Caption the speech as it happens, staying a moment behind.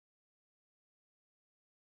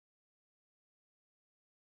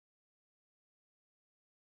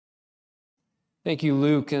Thank you,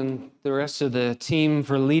 Luke, and the rest of the team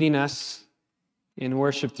for leading us in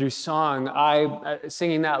worship through song.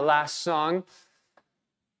 Singing that last song,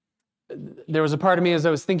 there was a part of me as I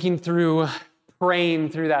was thinking through, praying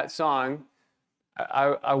through that song,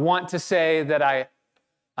 I want to say that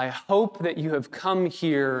I hope that you have come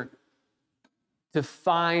here to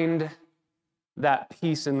find that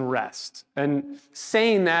peace and rest. And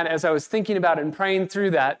saying that, as I was thinking about it and praying through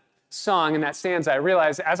that song and that stanza, I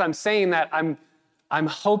realized as I'm saying that, I'm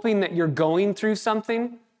hoping that you're going through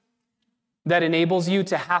something that enables you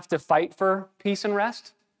to have to fight for peace and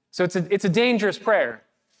rest. So it's a dangerous prayer.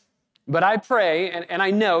 But I pray, and I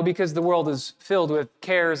know because the world is filled with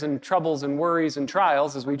cares and troubles and worries and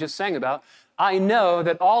trials, as we just sang about, I know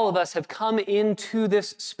that all of us have come into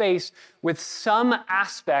this space with some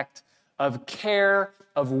aspect of care,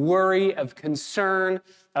 of worry, of concern,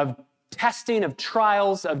 of testing, of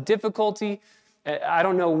trials, of difficulty. I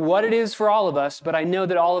don't know what it is for all of us, but I know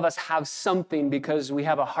that all of us have something because we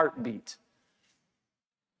have a heartbeat.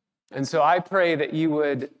 And so I pray that you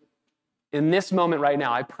would, in this moment right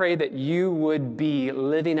now, I pray that you would be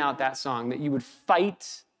living out that song, that you would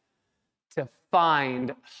fight to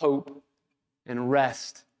find hope and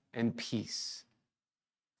rest and peace.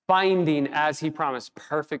 Finding, as he promised,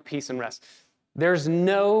 perfect peace and rest. There's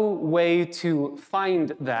no way to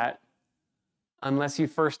find that unless you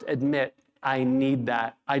first admit, I need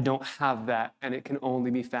that, I don't have that, and it can only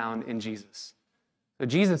be found in Jesus. So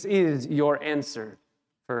Jesus is your answer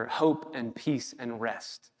for hope and peace and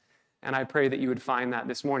rest. And I pray that you would find that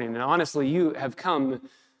this morning. And honestly, you have come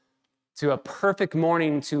to a perfect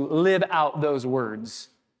morning to live out those words.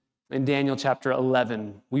 In Daniel chapter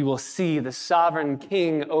 11, we will see the sovereign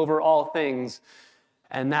king over all things,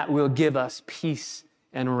 and that will give us peace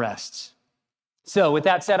and rest. So with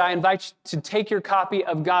that said, I invite you to take your copy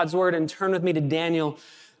of God's Word and turn with me to Daniel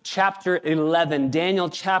chapter 11. Daniel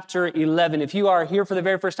chapter 11. If you are here for the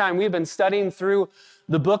very first time, we've been studying through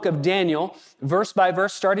the book of Daniel, verse by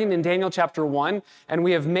verse, starting in Daniel chapter 1, and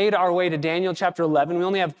we have made our way to Daniel chapter 11. We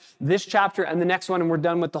only have this chapter and the next one, and we're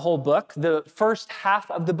done with the whole book. The first half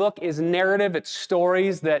of the book is narrative. It's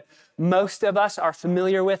stories that most of us are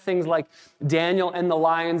familiar with, things like Daniel and the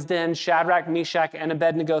lion's den, Shadrach, Meshach, and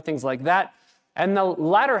Abednego, things like that. And the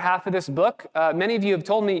latter half of this book, many of you have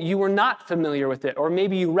told me you were not familiar with it, or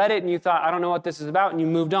maybe you read it and you thought, I don't know what this is about, and you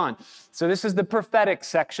moved on. So this is the prophetic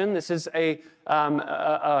section. This is a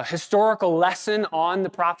historical lesson on the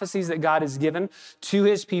prophecies that God has given to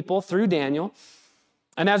his people through Daniel.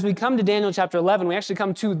 And as we come to Daniel chapter 11, we actually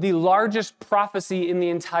come to the largest prophecy in the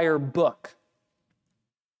entire book.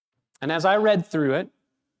 And as I read through it,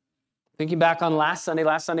 thinking back on last Sunday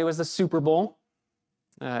was the Super Bowl.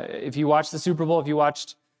 If you watched the Super Bowl, if you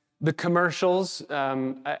watched the commercials,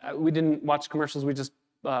 we didn't watch commercials. We just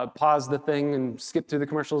paused the thing and skipped through the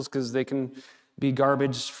commercials because they can be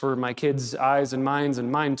garbage for my kids' eyes and minds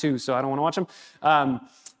and mine too, so I don't want to watch them.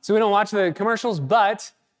 So we don't watch the commercials,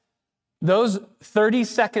 but those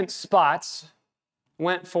 30-second spots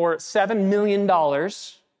went for $7 million.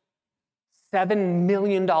 $7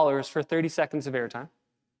 million for 30 seconds of airtime.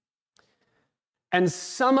 And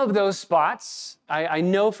some of those spots, I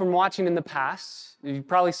know from watching in the past, you've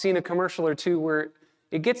probably seen a commercial or two where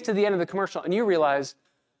it gets to the end of the commercial and you realize,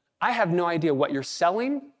 I have no idea what you're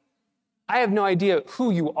selling. I have no idea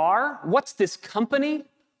who you are. What's this company?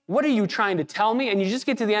 What are you trying to tell me? And you just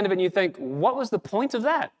get to the end of it and you think, what was the point of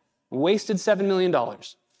that? Wasted $7 million.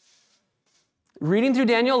 Reading through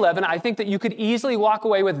Daniel 11, I think that you could easily walk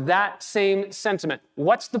away with that same sentiment.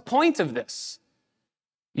 What's the point of this?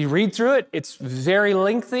 You read through it, it's very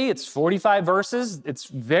lengthy, it's 45 verses, it's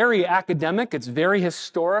very academic, it's very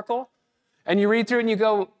historical, and you read through it and you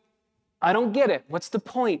go, I don't get it, what's the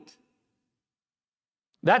point?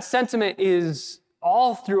 That sentiment is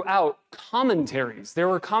all throughout commentaries. There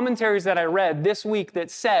were commentaries that I read this week that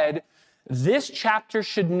said, this chapter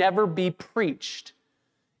should never be preached.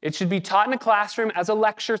 It should be taught in a classroom as a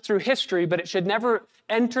lecture through history, but it should never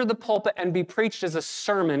enter the pulpit and be preached as a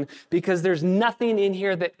sermon because there's nothing in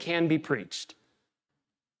here that can be preached.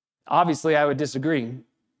 Obviously, I would disagree.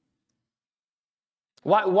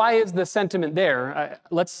 Why is the sentiment there?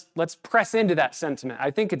 Let's press into that sentiment. I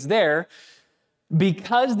think it's there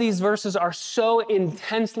because these verses are so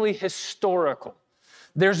intensely historical.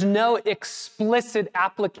 There's no explicit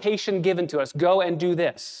application given to us. Go and do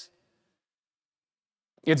this.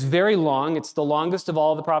 It's very long. It's the longest of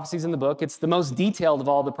all the prophecies in the book. It's the most detailed of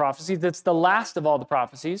all the prophecies. It's the last of all the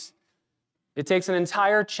prophecies. It takes an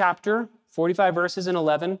entire chapter, 45 verses in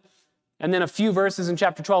 11, and then a few verses in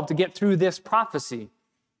chapter 12 to get through this prophecy.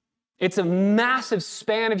 It's a massive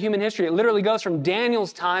span of human history. It literally goes from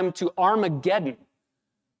Daniel's time to Armageddon.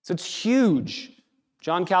 So it's huge.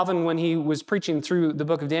 John Calvin, when he was preaching through the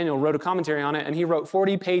book of Daniel, wrote a commentary on it, and he wrote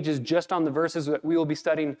 40 pages just on the verses that we will be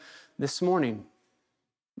studying this morning.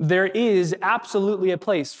 There is absolutely a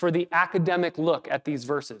place for the academic look at these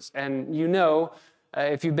verses. And you know,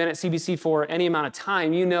 if you've been at CBC for any amount of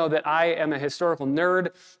time, you know that I am a historical nerd,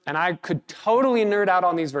 and I could totally nerd out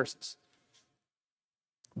on these verses.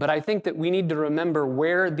 But I think that we need to remember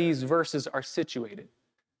where these verses are situated.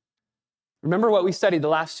 Remember what we studied the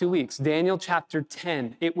last 2 weeks, Daniel chapter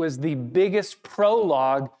 10. It was the biggest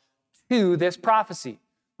prologue to this prophecy.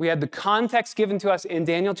 We had the context given to us in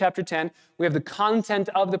Daniel chapter 10. We have the content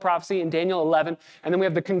of the prophecy in Daniel 11. And then we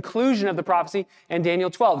have the conclusion of the prophecy in Daniel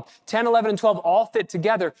 12. 10, 11, and 12 all fit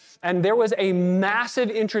together. And there was a massive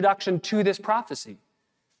introduction to this prophecy.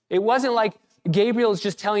 It wasn't like Gabriel is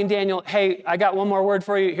just telling Daniel, hey, I got one more word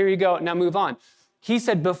for you. Here you go. Now move on. He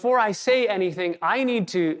said, before I say anything, I need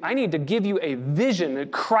to give you a vision.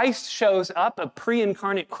 Christ shows up, a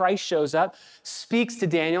pre-incarnate Christ shows up, speaks to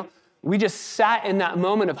Daniel. We just sat in that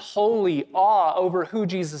moment of holy awe over who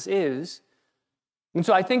Jesus is. And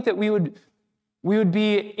so I think that we would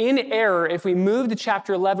be in error if we moved to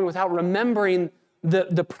chapter 11 without remembering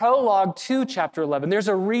the prologue to chapter 11. There's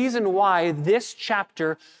a reason why this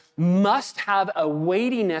chapter must have a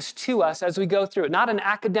weightiness to us as we go through it. Not an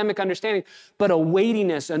academic understanding, but a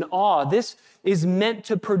weightiness, an awe. This is meant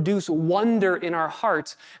to produce wonder in our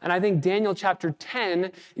hearts. And I think Daniel chapter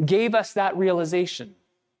 10 gave us that realization.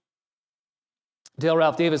 Dale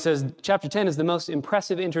Ralph Davis says, chapter 10 is the most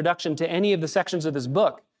impressive introduction to any of the sections of this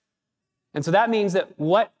book. And so that means that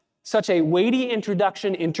what such a weighty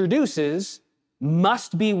introduction introduces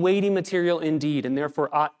must be weighty material indeed, and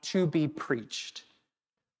therefore ought to be preached.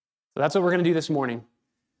 So that's what we're going to do this morning.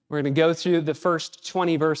 We're going to go through the first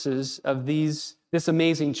 20 verses of this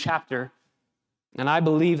amazing chapter. And I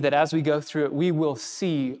believe that as we go through it, we will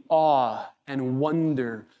see awe and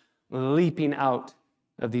wonder leaping out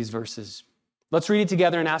of these verses. Let's read it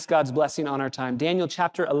together and ask God's blessing on our time. Daniel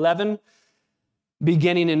chapter 11,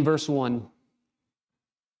 beginning in verse 1.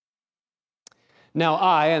 Now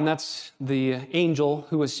I, and that's the angel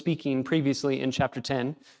who was speaking previously in chapter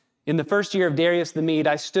 10, in the first year of Darius the Mede,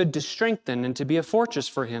 I stood to strengthen and to be a fortress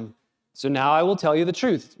for him. So now I will tell you the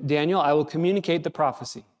truth. Daniel, I will communicate the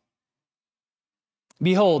prophecy.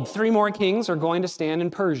 Behold, 3 more kings are going to stand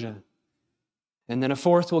in Persia, and then a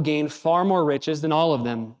fourth will gain far more riches than all of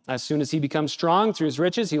them. As soon as he becomes strong through his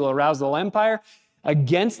riches, he will arouse the whole empire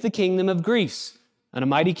against the kingdom of Greece. And a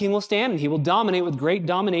mighty king will stand, and he will dominate with great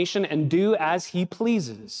domination and do as he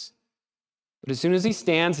pleases. But as soon as he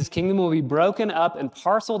stands, his kingdom will be broken up and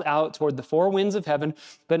parceled out toward the 4 winds of heaven,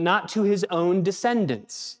 but not to his own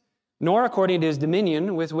descendants, nor according to his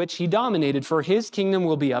dominion with which he dominated, for his kingdom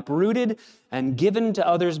will be uprooted and given to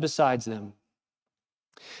others besides them.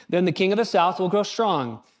 Then the king of the south will grow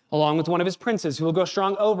strong, along with one of his princes, who will grow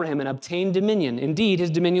strong over him and obtain dominion. Indeed,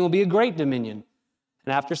 his dominion will be a great dominion.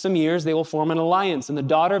 And after some years, they will form an alliance, and the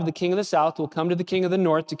daughter of the king of the south will come to the king of the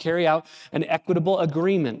north to carry out an equitable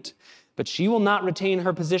agreement. But she will not retain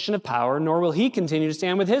her position of power, nor will he continue to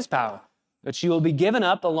stand with his power. But she will be given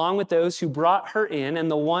up along with those who brought her in,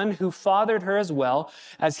 and the one who fathered her as well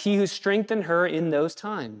as he who strengthened her in those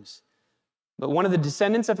times. But one of the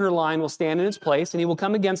descendants of her line will stand in its place, and he will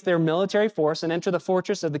come against their military force and enter the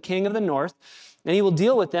fortress of the king of the north, and he will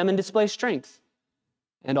deal with them and display strength.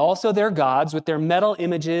 And also their gods with their metal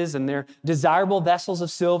images and their desirable vessels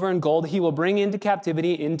of silver and gold he will bring into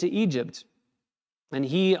captivity into Egypt. And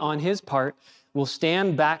he, on his part, will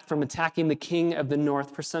stand back from attacking the king of the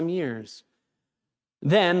north for some years.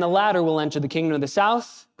 Then the latter will enter the kingdom of the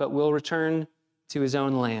south, but will return to his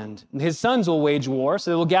own land. And his sons will wage war,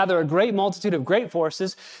 so they will gather a great multitude of great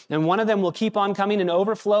forces, and one of them will keep on coming and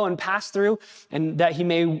overflow and pass through, and that he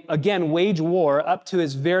may again wage war up to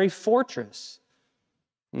his very fortress.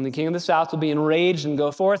 And the king of the south will be enraged and go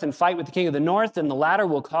forth and fight with the king of the north, and the latter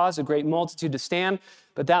will cause a great multitude to stand,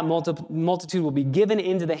 but that multitude will be given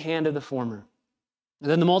into the hand of the former. And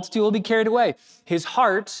then the multitude will be carried away. His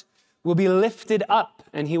heart will be lifted up,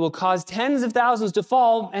 and he will cause tens of thousands to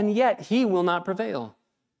fall, and yet he will not prevail.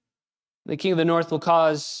 The king of the north will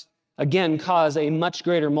cause a much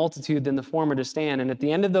greater multitude than the former to stand, and at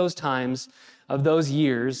the end of those times, of those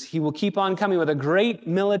years, he will keep on coming with a great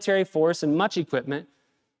military force and much equipment.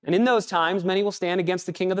 And in those times, many will stand against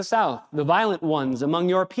the king of the south. The violent ones among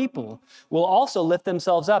your people will also lift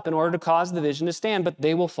themselves up in order to cause the vision to stand, but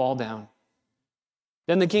they will fall down.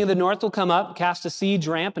 Then the king of the north will come up, cast a siege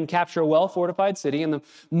ramp, and capture a well-fortified city, and the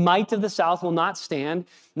might of the south will not stand,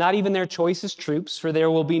 not even their choicest troops, for there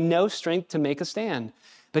will be no strength to make a stand.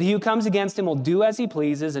 But he who comes against him will do as he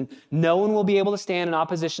pleases, and no one will be able to stand in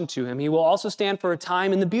opposition to him. He will also stand for a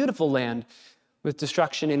time in the beautiful land, with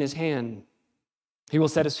destruction in his hand. He will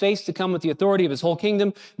set his face to come with the authority of his whole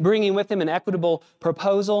kingdom, bringing with him an equitable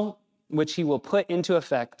proposal, which he will put into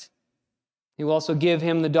effect. He will also give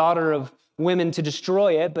him the daughter of women to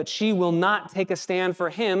destroy it, but she will not take a stand for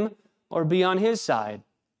him or be on his side.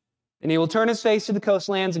 And he will turn his face to the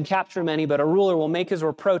coastlands and capture many, but a ruler will make his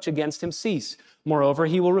reproach against him cease. Moreover,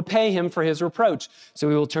 he will repay him for his reproach. So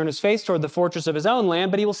he will turn his face toward the fortress of his own land,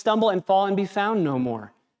 but he will stumble and fall and be found no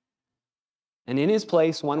more. And in his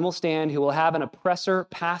place one will stand who will have an oppressor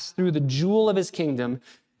pass through the jewel of his kingdom,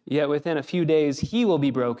 yet within a few days he will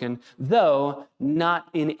be broken, though not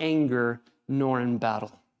in anger nor in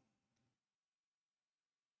battle.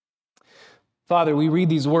 Father, we read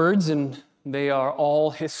these words and they are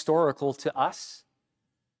all historical to us.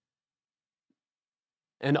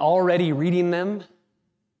 And already reading them,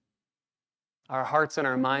 our hearts and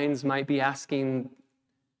our minds might be asking,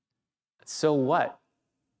 so what?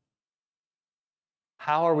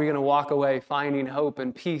 How are we going to walk away finding hope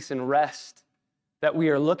and peace and rest that we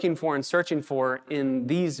are looking for and searching for in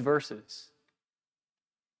these verses?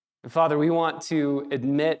 And Father, we want to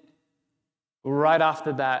admit right off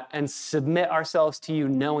the bat and submit ourselves to you,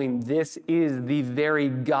 knowing this is the very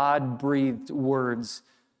God-breathed words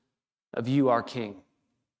of you, our King.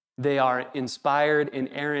 They are inspired,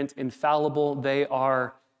 inerrant, infallible. They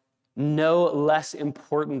are no less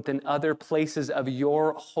important than other places of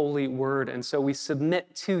your holy word. And so we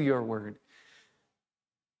submit to your word.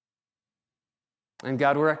 And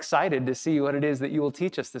God, we're excited to see what it is that you will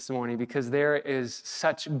teach us this morning, because there is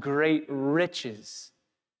such great riches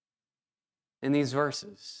in these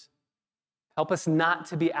verses. Help us not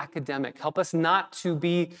to be academic. Help us not to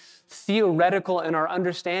be theoretical in our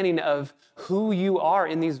understanding of who you are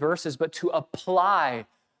in these verses, but to apply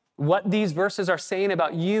what these verses are saying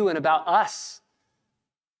about you and about us,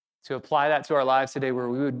 to apply that to our lives today where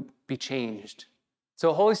we would be changed.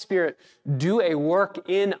 So Holy Spirit, do a work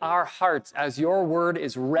in our hearts as your word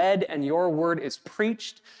is read and your word is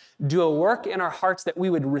preached. Do a work in our hearts that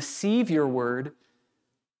we would receive your word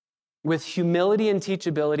with humility and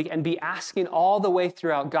teachability and be asking all the way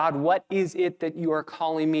throughout, God, what is it that you are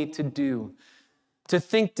calling me to do? To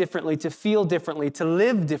think differently, to feel differently, to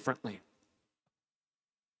live differently.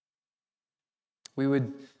 We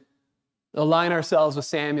would align ourselves with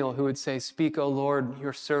Samuel, who would say, "Speak, O Lord,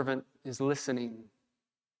 your servant is listening."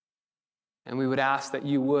 And we would ask that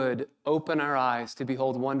you would open our eyes to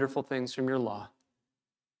behold wonderful things from your law.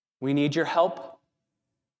 We need your help,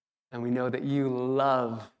 and we know that you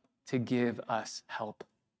love to give us help.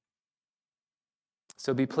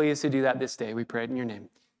 So be pleased to do that this day. We pray it in your name.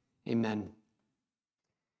 Amen.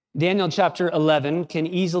 Daniel chapter 11 can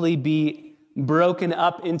easily be broken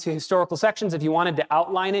up into historical sections. If you wanted to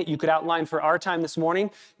outline it, you could outline for our time this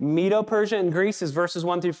morning. Medo-Persia and Greece is verses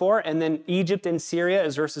 1 through 4, and then Egypt and Syria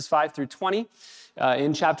is verses 5 through 20.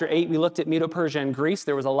 In chapter 8, we looked at Medo-Persia and Greece.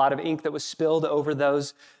 There was a lot of ink that was spilled over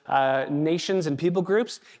those nations and people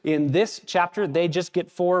groups. In this chapter, they just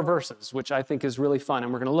get 4 verses, which I think is really fun,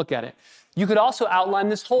 and we're going to look at it. You could also outline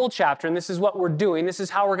this whole chapter, and this is what we're doing. This is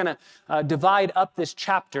how we're going to divide up this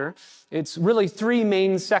chapter. It's really 3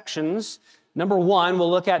 main sections. Number 1,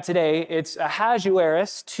 we'll look at today, it's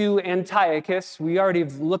Ahasuerus to Antiochus. We already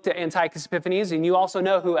looked at Antiochus Epiphanes, and you also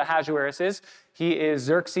know who Ahasuerus is. He is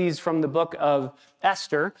Xerxes from the book of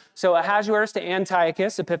Esther. So Ahasuerus to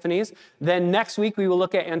Antiochus Epiphanes. Then next week, we will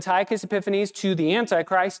look at Antiochus Epiphanes to the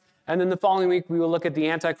Antichrist. And then the following week, we will look at the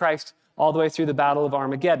Antichrist all the way through the Battle of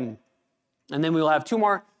Armageddon. And then we will have 2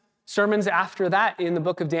 more sermons after that in the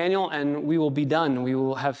book of Daniel, and we will be done. We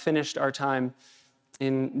will have finished our time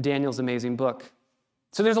in Daniel's amazing book.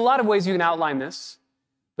 So there's a lot of ways you can outline this.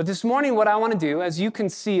 But this morning, what I want to do, as you can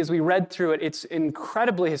see as we read through it, it's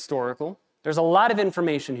incredibly historical. There's a lot of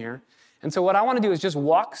information here. And so what I want to do is just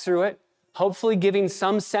walk through it, hopefully giving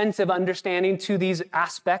some sense of understanding to these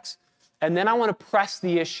aspects. And then I want to press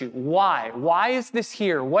the issue. Why? Why is this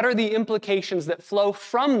here? What are the implications that flow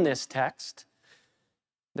from this text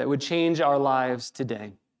that would change our lives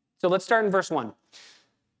today? So let's start in verse 1.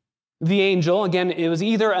 The angel, again, it was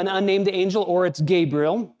either an unnamed angel or it's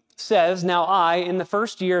Gabriel, says, now I, in the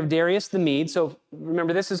first year of Darius the Mede, so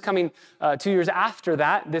remember this is coming 2 years after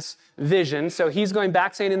that, this vision. So he's going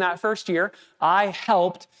back saying in that first year, I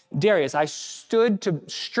helped Darius. I stood to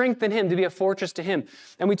strengthen him, to be a fortress to him.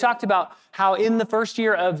 And we talked about how in the first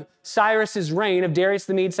year of Cyrus's reign, of Darius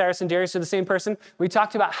the Mede, Cyrus and Darius are the same person. We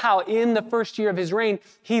talked about how in the first year of his reign,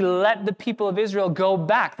 he let the people of Israel go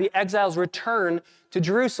back. The exiles return to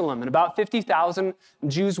Jerusalem. And about 50,000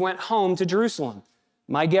 Jews went home to Jerusalem.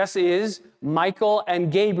 My guess is Michael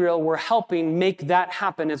and Gabriel were helping make that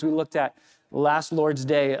happen as we looked at last Lord's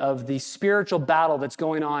Day of the spiritual battle that's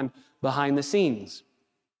going on behind the scenes.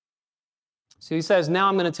 So he says, now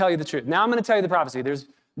I'm going to tell you the truth. Now I'm going to tell you the prophecy. There's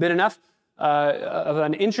been enough of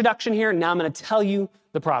an introduction here. Now I'm going to tell you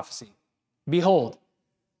the prophecy. Behold,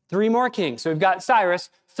 3 more kings. So we've got Cyrus.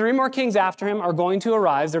 3 more kings after him are going to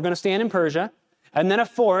arise. They're going to stand in Persia. And then a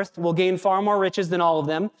 4th will gain far more riches than all of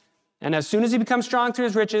them. And as soon as he becomes strong through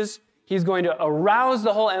his riches, he's going to arouse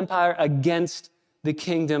the whole empire against the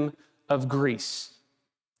kingdom of Greece.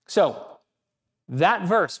 So that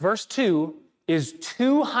verse 2, is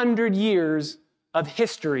 200 years of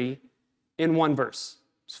history in one verse.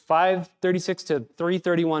 It's 536 to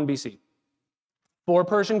 331 BC. 4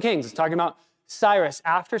 Persian kings. It's talking about Cyrus.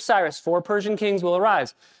 After Cyrus, 4 Persian kings will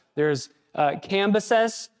arise. There's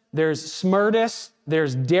Cambyses, there's Smerdis,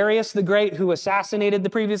 there's Darius the Great, who assassinated the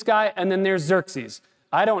previous guy, and then there's Xerxes.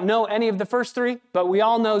 I don't know any of the first 3, but we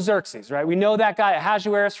all know Xerxes, right? We know that guy,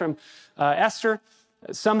 Ahasuerus from Esther.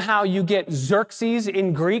 Somehow you get Xerxes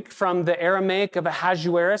in Greek from the Aramaic of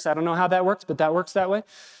Ahasuerus. I don't know how that works, but that works that way.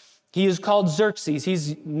 He is called Xerxes.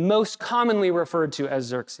 He's most commonly referred to as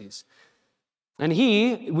Xerxes. And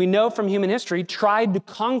he, we know from human history, tried to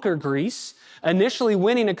conquer Greece, initially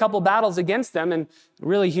winning a couple battles against them and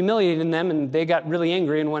really humiliating them, and they got really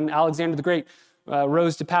angry. And when Alexander the Great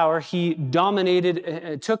rose to power, he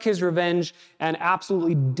dominated, took his revenge, and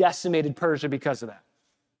absolutely decimated Persia because of that.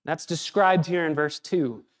 That's described here in verse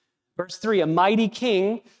 2. Verse 3, a mighty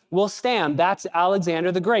king will stand. That's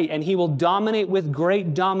Alexander the Great, and he will dominate with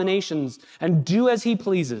great dominations and do as he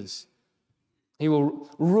pleases. He will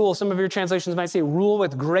rule, some of your translations might say, rule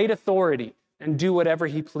with great authority and do whatever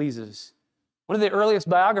he pleases. One of the earliest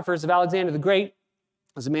biographers of Alexander the Great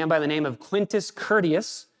was a man by the name of Quintus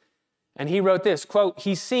Curtius, and he wrote this, quote,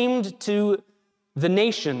 he seemed to the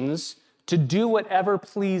nations to do whatever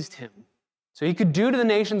pleased him. So he could do to the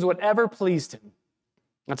nations whatever pleased him.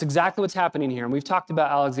 That's exactly what's happening here. And we've talked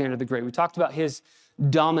about Alexander the Great. We talked about his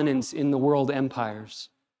dominance in the world empires.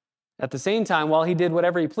 At the same time, while he did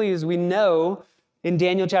whatever he pleased, we know in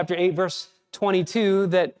Daniel chapter 8, verse 22,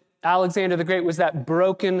 that Alexander the Great was that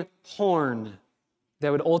broken horn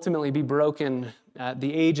that would ultimately be broken at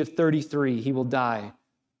the age of 33. He will die.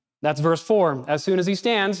 That's verse 4. As soon as he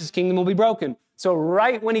stands, his kingdom will be broken. So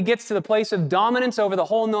right when he gets to the place of dominance over the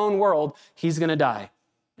whole known world, he's going to die.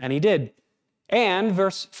 And he did. And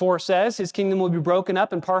verse 4 says, his kingdom will be broken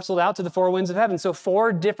up and parceled out to the 4 winds of heaven. So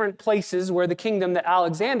 4 different places where the kingdom that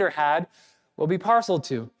Alexander had will be parceled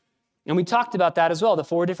to. And we talked about that as well, the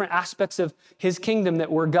 4 different aspects of his kingdom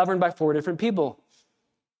that were governed by 4 different people.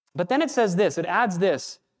 But then it says this, it adds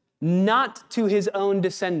this, not to his own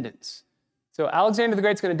descendants. So Alexander the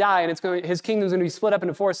Great's going to die, and his kingdom's going to be split up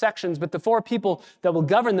into 4 sections, but the 4 people that will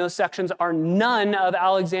govern those sections are none of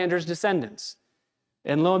Alexander's descendants.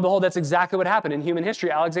 And lo and behold, that's exactly what happened in human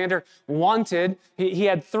history. Alexander he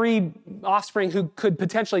had 3 offspring who could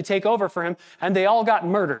potentially take over for him, and they all got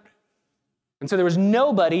murdered. And so there was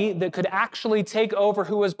nobody that could actually take over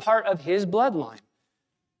who was part of his bloodline.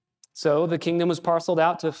 So the kingdom was parceled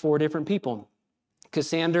out to 4 different people.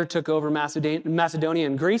 Cassander took over Macedonia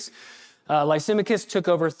and Greece. Lysimachus took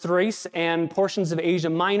over Thrace and portions of Asia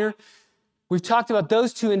Minor. We've talked about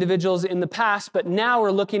those 2 individuals in the past, but now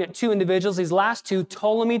we're looking at 2 individuals. These last 2,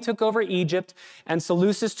 Ptolemy took over Egypt, and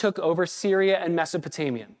Seleucus took over Syria and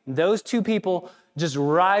Mesopotamia. Those 2 people just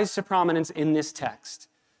rise to prominence in this text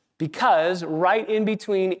because right in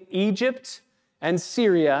between Egypt and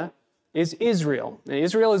Syria is Israel. And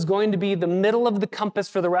Israel is going to be the middle of the compass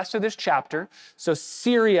for the rest of this chapter. So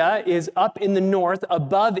Syria is up in the north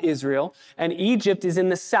above Israel, and Egypt is in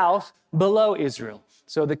the south below Israel.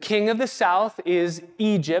 So the king of the south is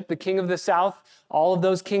Egypt. The king of the south, all of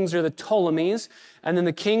those kings are the Ptolemies. And then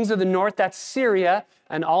the kings of the north, that's Syria.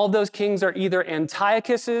 And all of those kings are either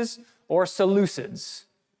Antiochuses or Seleucids.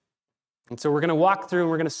 And so we're going to walk through and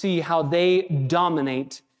we're going to see how they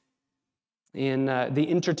dominate in the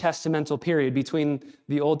intertestamental period between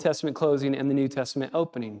the Old Testament closing and the New Testament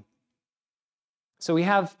opening. So we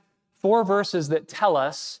have 4 verses that tell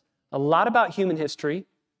us a lot about human history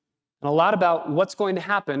and a lot about what's going to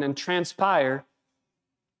happen and transpire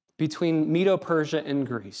between Medo-Persia and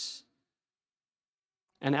Greece.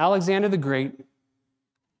 And Alexander the Great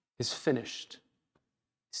is finished.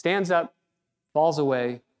 Stands up, falls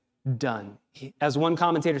away, done. As one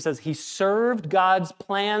commentator says, he served God's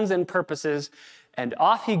plans and purposes, and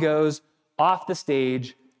off he goes, off the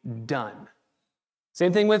stage, done.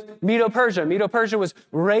 Same thing with Medo-Persia. Medo-Persia was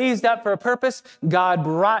raised up for a purpose. God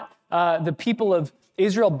brought the people of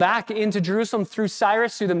Israel back into Jerusalem through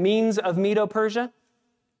Cyrus, through the means of Medo-Persia.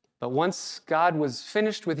 But once God was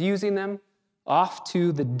finished with using them, off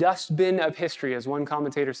to the dustbin of history, as one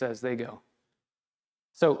commentator says, they go.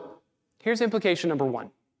 So here's implication number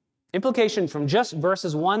one. Implication from just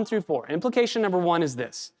verses 1 through 4. Implication number one is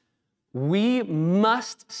this: we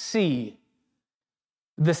must see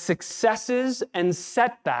the successes and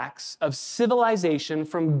setbacks of civilization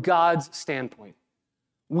from God's standpoint.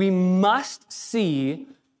 We must see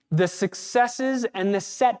the successes and the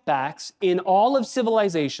setbacks in all of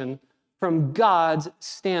civilization from God's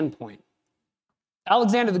standpoint.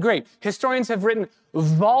 Alexander the Great, historians have written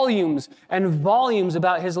volumes and volumes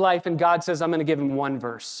about his life, and God says, I'm going to give him one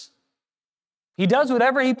verse. He does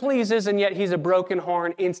whatever he pleases, and yet he's a broken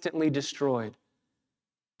horn, instantly destroyed.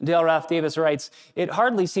 Dale Ralph Davis writes, it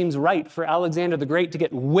hardly seems right for Alexander the Great to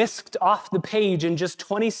get whisked off the page in just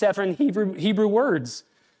 27 Hebrew words.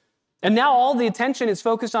 And now all the attention is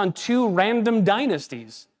focused on 2 random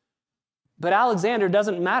dynasties. But Alexander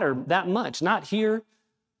doesn't matter that much, not here.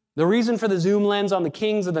 The reason for the zoom lens on the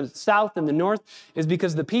kings of the south and the north is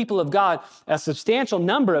because the people of God, a substantial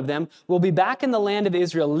number of them, will be back in the land of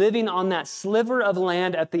Israel, living on that sliver of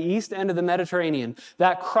land at the east end of the Mediterranean,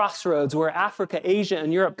 that crossroads where Africa, Asia,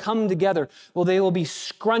 and Europe come together. Well, they will be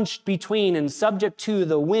scrunched between and subject to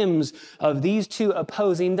the whims of these 2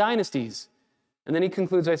 opposing dynasties. And then he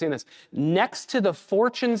concludes by saying this: next to the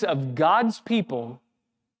fortunes of God's people,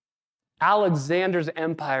 Alexander's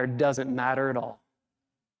empire doesn't matter at all.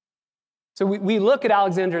 So we look at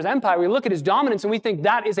Alexander's empire, we look at his dominance, and we think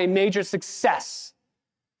that is a major success.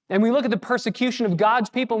 And we look at the persecution of God's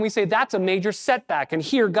people, and we say that's a major setback. And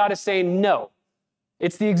here God is saying, no,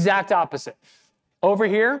 it's the exact opposite. Over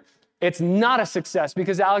here, it's not a success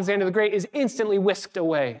because Alexander the Great is instantly whisked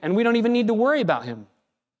away, and we don't even need to worry about him.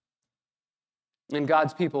 And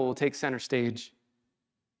God's people will take center stage.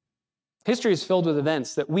 History is filled with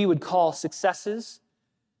events that we would call successes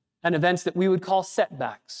and events that we would call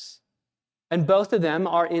setbacks. And both of them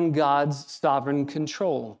are in God's sovereign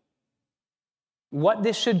control. What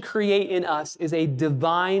this should create in us is a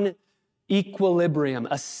divine equilibrium,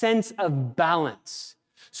 a sense of balance,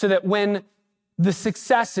 so that when the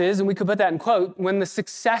successes, and we could put that in quote, when the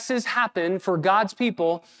successes happen for God's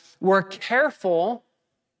people, we're careful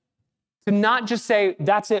to not just say,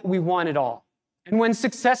 that's it, we won it all. And when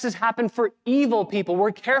successes happen for evil people,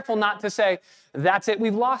 we're careful not to say, that's it,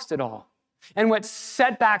 we've lost it all. And when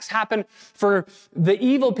setbacks happen for the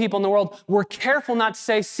evil people in the world, we're careful not to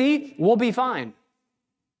say, see, we'll be fine.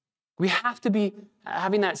 We have to be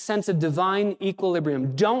having that sense of divine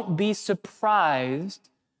equilibrium. Don't be surprised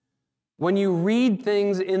when you read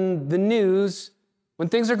things in the news, when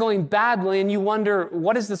things are going badly and you wonder,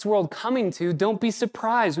 what is this world coming to? Don't be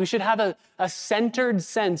surprised. We should have a centered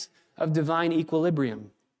sense of divine equilibrium.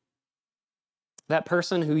 That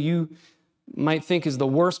person who you might think is the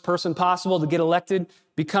worst person possible to get elected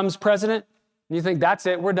becomes president, and you think, that's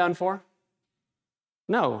it, we're done for.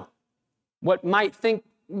 No. What might think,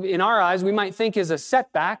 in our eyes, we might think is a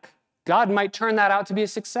setback, God might turn that out to be a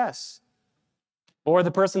success. Or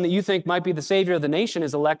the person that you think might be the savior of the nation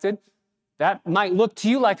is elected, that might look to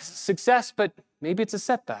you like a success, but maybe it's a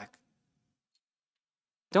setback.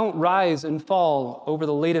 Don't rise and fall over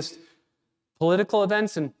the latest political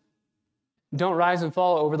events, and don't rise and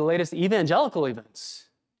fall over the latest evangelical events.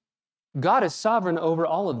 God is sovereign over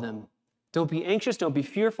all of them. Don't be anxious, don't be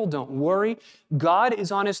fearful, don't worry. God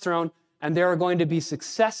is on his throne, and there are going to be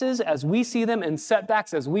successes as we see them and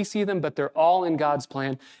setbacks as we see them, but they're all in God's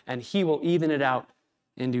plan, and he will even it out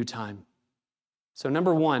in due time. So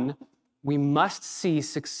number one, we must see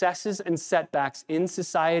successes and setbacks in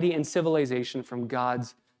society and civilization from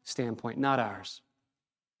God's standpoint, not ours.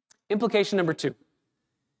 Implication number two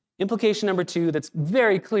that's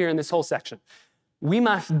very clear in this whole section. We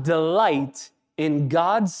must delight in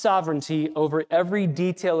God's sovereignty over every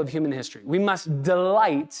detail of human history. We must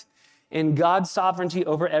delight in God's sovereignty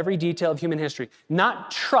over every detail of human history.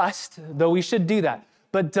 Not trust, though we should do that,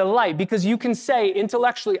 but delight, because you can say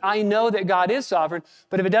intellectually, I know that God is sovereign,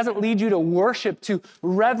 but if it doesn't lead you to worship, to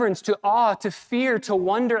reverence, to awe, to fear, to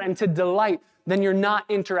wonder, and to delight, then you're not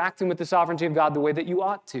interacting with the sovereignty of God the way that you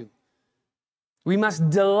ought to. We must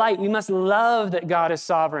delight. We must love that God is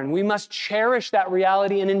sovereign. We must cherish that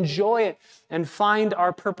reality and enjoy it and find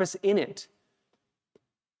our purpose in it.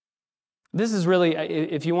 This is really,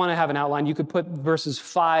 if you want to have an outline, you could put verses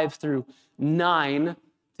 5 through 9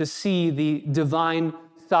 to see the divine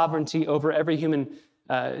sovereignty over every human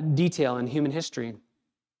detail in human history.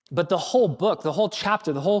 But the whole book, the whole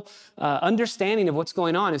chapter, the whole understanding of what's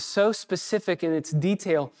going on is so specific in its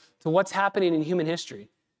detail to what's happening in human history.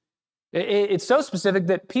 It's so specific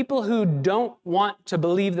that people who don't want to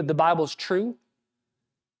believe that the Bible's true,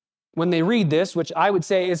 when they read this, which I would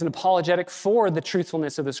say is an apologetic for the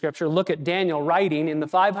truthfulness of the Scripture, look at Daniel writing in the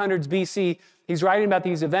 500s BC. He's writing about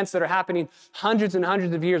these events that are happening hundreds and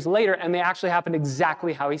hundreds of years later, and they actually happened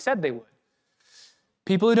exactly how he said they would.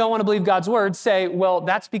 People who don't want to believe God's word say, well,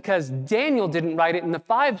 that's because Daniel didn't write it in the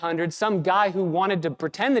 500s. Some guy who wanted to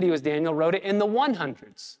pretend that he was Daniel wrote it in the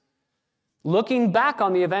 100s. Looking back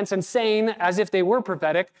on the events and saying, as if they were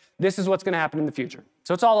prophetic, this is what's going to happen in the future.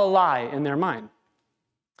 So it's all a lie in their mind.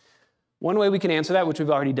 One way we can answer that, which we've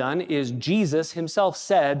already done, is Jesus himself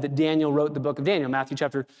said that Daniel wrote the book of Daniel. Matthew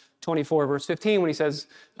chapter 24, verse 15, when he says,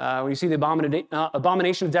 when you see the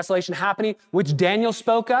abomination of desolation happening, which Daniel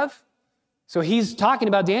spoke of. So he's talking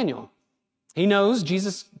about Daniel. He knows,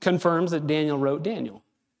 Jesus confirms that Daniel wrote Daniel.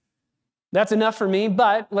 That's enough for me,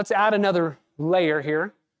 but let's add another layer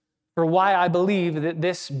here for why I believe that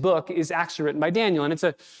this book is actually written by Daniel. And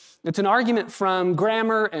it's an argument from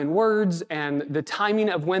grammar and words and the timing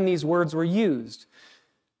of when these words were used.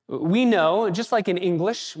 We know, just like in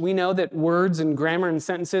English, we know that words and grammar and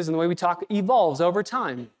sentences and the way we talk evolves over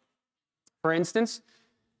time. For instance,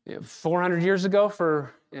 400 years ago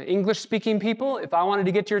for English-speaking people, if I wanted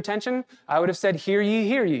to get your attention, I would have said, hear ye,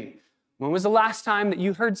 hear ye. When was the last time that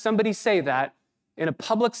you heard somebody say that in a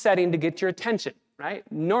public setting to get your attention, right?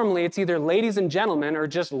 Normally, it's either ladies and gentlemen or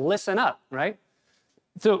just listen up, right?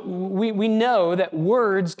 So we know that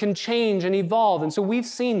words can change and evolve, and so we've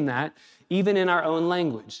seen that even in our own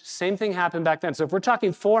language. Same thing happened back then. So if we're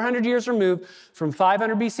talking 400 years removed from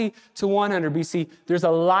 500 BC to 100 BC, there's a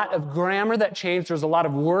lot of grammar that changed. There's a lot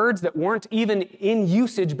of words that weren't even in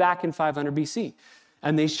usage back in 500 BC.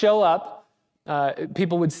 And they show up,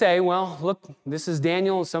 people would say, well, look, this is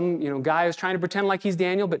Daniel. Some guy is trying to pretend like he's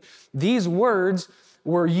Daniel, but these words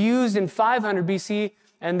were used in 500 BC,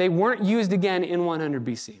 and they weren't used again in 100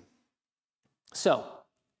 BC. So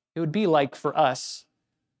it would be like for us,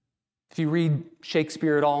 if you read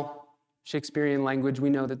Shakespeare at all, Shakespearean language, we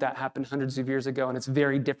know that that happened hundreds of years ago, and it's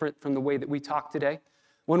very different from the way that we talk today.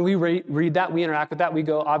 When we read that, we interact with that, we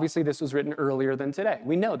go, obviously this was written earlier than today.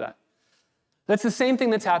 We know that. That's the same thing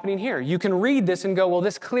that's happening here. You can read this and go, well,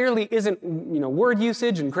 this clearly isn't word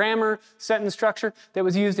usage and grammar, sentence structure that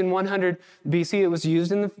was used in 100 BC. It was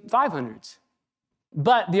used in the 500s.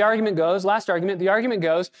 But the argument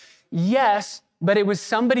goes, yes, but it was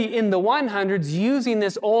somebody in the 100s using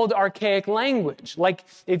this old archaic language. Like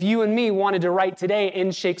if you and me wanted to write today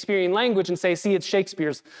in Shakespearean language and say, see, it's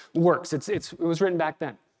Shakespeare's works. It was written back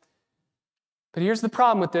then. But here's the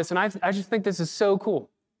problem with this, and I just think this is so cool.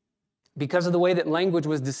 Because of the way that language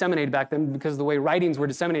was disseminated back then, because of the way writings were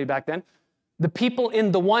disseminated back then, the people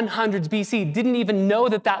in the 100s BC didn't even know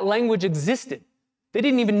that that language existed. They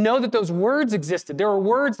didn't even know that those words existed. There were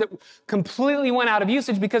words that completely went out of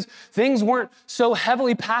usage because things weren't so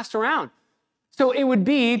heavily passed around. So it would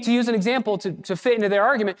be, to use an example to fit into their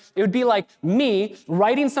argument, it would be like me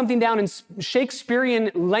writing something down in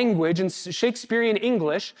Shakespearean language and Shakespearean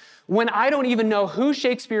English when I don't even know who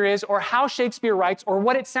Shakespeare is or how Shakespeare writes or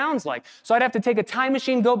what it sounds like. So I'd have to take a time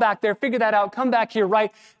machine, go back there, figure that out, come back here,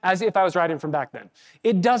 write as if I was writing from back then.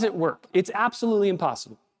 It doesn't work. It's absolutely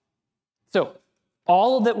impossible. So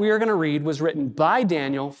all that we are going to read was written by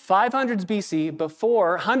Daniel, 500s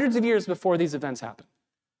BC, hundreds of years before these events happened.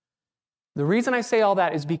 The reason I say all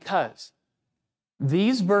that is because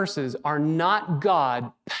these verses are not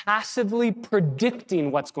God passively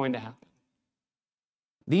predicting what's going to happen.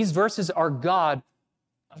 These verses are God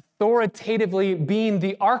authoritatively being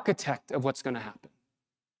the architect of what's going to happen.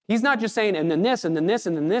 He's not just saying, and then this, and then this,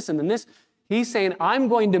 and then this, and then this. He's saying, I'm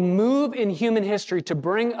going to move in human history to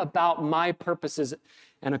bring about my purposes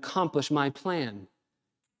and accomplish my plan.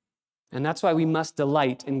 And that's why we must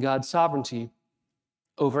delight in God's sovereignty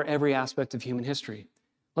over every aspect of human history.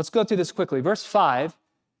 Let's go through this quickly. Verse 5,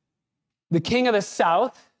 the king of the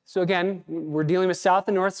south. So again, we're dealing with south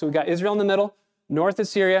and north. So we've got Israel in the middle. North is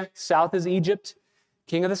Syria. South is Egypt.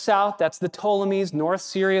 King of the south, that's the Ptolemies. North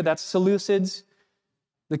Syria, that's Seleucids.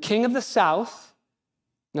 The king of the south,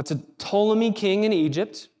 that's a Ptolemy king in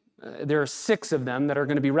Egypt. There are 6 of them that are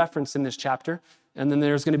going to be referenced in this chapter. And then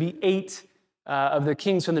there's going to be 8 of the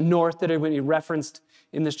kings from the north that are going to be referenced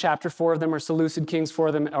in this chapter. 4 of them are Seleucid kings. 4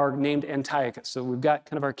 of them are named Antiochus. So we've got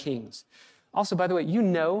kind of our kings. Also, by the way, you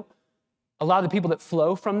know a lot of the people that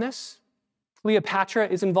flow from this. Cleopatra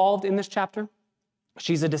is involved in this chapter.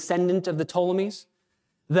 She's a descendant of the Ptolemies.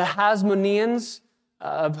 The Hasmoneans,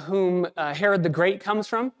 of whom Herod the Great comes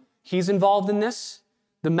from, he's involved in this.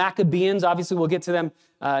 The Maccabeans, obviously we'll get to them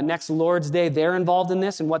next Lord's Day. They're involved in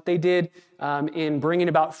this and what they did in bringing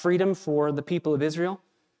about freedom for the people of Israel.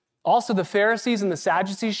 Also, the Pharisees and the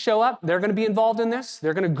Sadducees show up. They're going to be involved in this.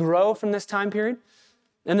 They're going to grow from this time period.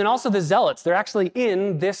 And then also the Zealots. They're actually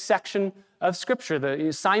in this section of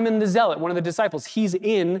Scripture. Simon the Zealot, one of the disciples, he's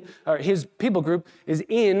in, or his people group is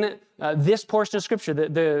in this portion of Scripture.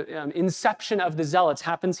 The inception of the Zealots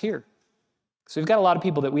happens here. So we've got a lot of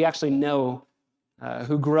people that we actually know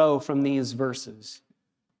who grow from these verses.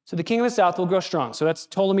 So the king of the south will grow strong. So that's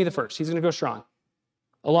Ptolemy the first. He's going to go strong.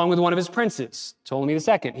 Along with one of his princes, Ptolemy the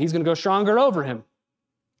second. He's going to go stronger over him.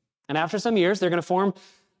 And after some years, they're going to form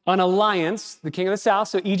an alliance, the king of the south.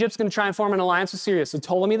 So Egypt's going to try and form an alliance with Syria. So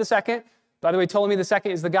Ptolemy the second. By the way, Ptolemy the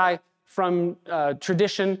second is the guy from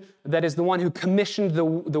tradition that is the one who commissioned the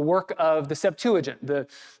work of the Septuagint, the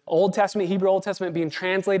Old Testament, Hebrew Old Testament being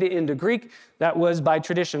translated into Greek. That was by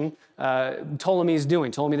tradition Ptolemy's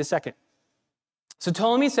doing, Ptolemy the second. So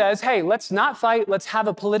Ptolemy says, hey, let's not fight. Let's have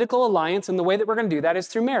a political alliance. And the way that we're going to do that is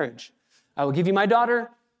through marriage. I will give you my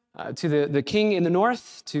daughter to the king in the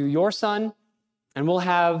north, to your son, and we'll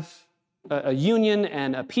have a union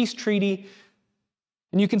and a peace treaty.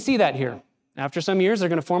 And you can see that here. After some years, they're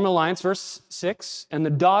going to form an alliance, verse 6, and the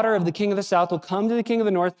daughter of the king of the south will come to the king of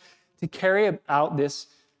the north to carry out this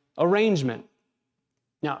arrangement.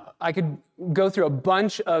 Now, I could go through a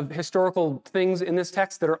bunch of historical things in this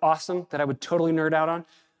text that are awesome, that I would totally nerd out on.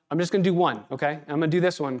 I'm just going to do one, okay? I'm going to do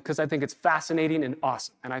this one because I think it's fascinating and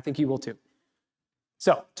awesome, and I think you will too.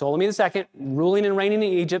 So, Ptolemy II, ruling and reigning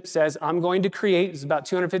in Egypt, says, I'm going to create, this is about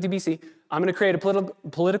 250 BC, I'm going to create a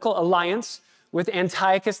political alliance with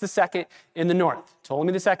Antiochus II in the north.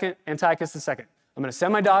 Ptolemy II, Antiochus II. I'm going to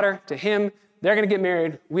send my daughter to him. They're going to get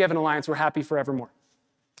married. We have an alliance. We're happy forevermore.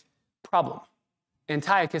 Problem.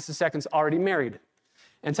 Antiochus II's already married.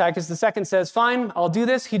 Antiochus II says, fine, I'll do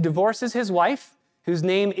this. He divorces his wife, whose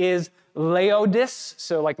name is Laodice.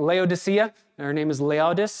 So like Laodicea, her name is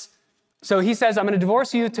Laodice. So he says, I'm going to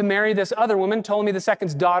divorce you to marry this other woman, Ptolemy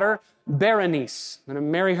II's daughter, Berenice. I'm going to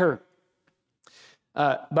marry her.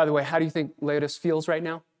 By the way, how do you think Laodice feels right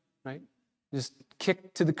now? Right? Just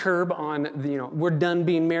kicked to the curb on, we're done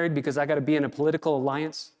being married because I got to be in a political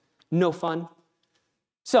alliance. No fun.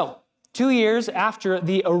 So, 2 years after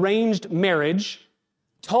the arranged marriage,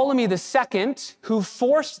 Ptolemy II, who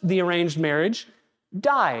forced the arranged marriage,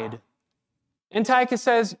 died. Antiochus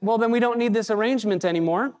says, well, then we don't need this arrangement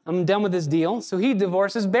anymore. I'm done with this deal. So he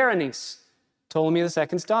divorces Berenice, Ptolemy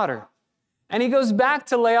II's daughter. And he goes back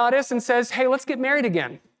to Laodice and says, hey, let's get married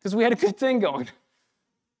again, because we had a good thing going.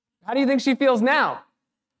 How do you think she feels now?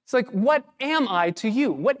 It's like, what am I to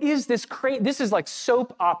you? What is this crazy? This is like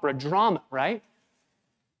soap opera drama, right?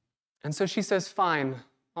 And so she says, fine,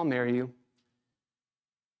 I'll marry you.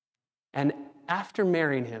 And after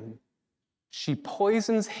marrying him, she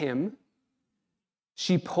poisons him.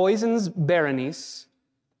 She poisons Berenice.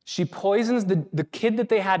 She poisons the kid that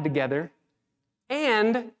they had together.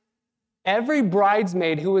 And every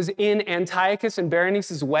bridesmaid who was in Antiochus and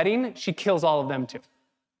Berenice's wedding, she kills all of them too.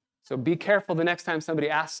 So be careful the next time somebody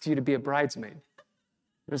asks you to be a bridesmaid.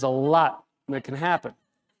 There's a lot that can happen.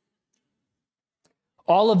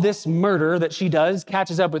 All of this murder that she does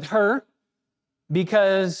catches up with her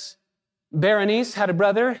because Berenice had a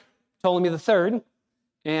brother, Ptolemy III,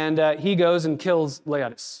 and he goes and kills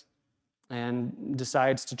Laodice and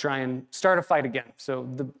decides to try and start a fight again. So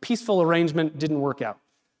the peaceful arrangement didn't work out.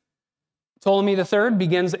 Ptolemy III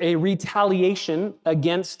begins a retaliation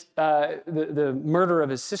against the murder of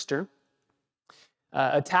his sister,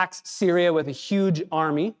 attacks Syria with a huge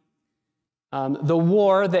army. The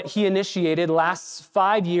war that he initiated lasts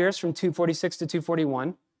 5 years from 246 to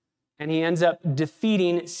 241, and he ends up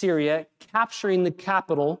defeating Syria, capturing the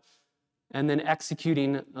capital, and then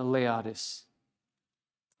executing Laodice.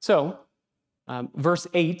 So, verse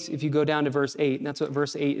 8, if you go down to verse 8, and that's what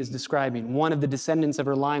verse 8 is describing. One of the descendants of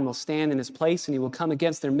her line will stand in his place, and he will come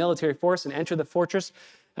against their military force and enter the fortress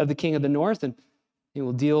of the king of the north, and he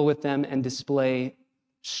will deal with them and display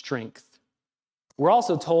strength. We're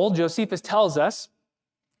also told, Josephus tells us,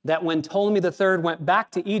 that when Ptolemy III went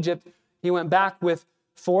back to Egypt, he went back with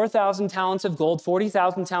 4,000 talents of gold,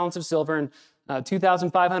 40,000 talents of silver, and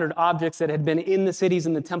 2,500 objects that had been in the cities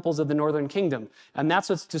and the temples of the northern kingdom. And that's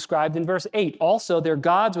what's described in verse 8. Also, their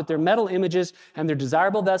gods with their metal images and their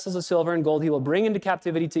desirable vessels of silver and gold he will bring into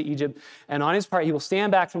captivity to Egypt. And on his part, he will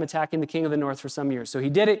stand back from attacking the king of the north for some years. So he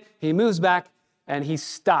did it. He moves back and he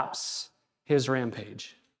stops his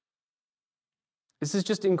rampage. This is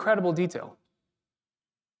just incredible detail.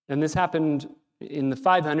 And this happened in the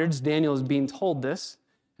 500s. Daniel is being told this.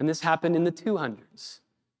 And this happened in the 200s.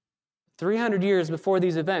 300 years before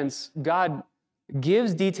these events, God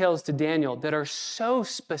gives details to Daniel that are so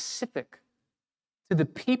specific to the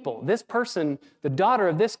people. This person, the daughter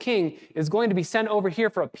of this king, is going to be sent over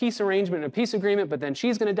here for a peace arrangement and a peace agreement, but then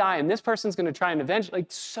she's going to die, and this person's going to try and avenge. Like,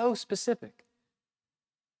 so specific.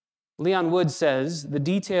 Leon Wood says, the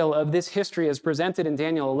detail of this history as presented in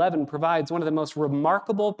Daniel 11 provides one of the most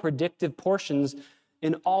remarkable predictive portions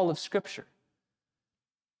in all of Scripture.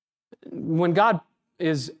 When God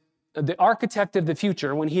is the architect of the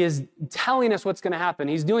future, when he is telling us what's going to happen,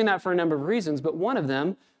 he's doing that for a number of reasons, but one of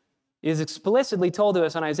them is explicitly told to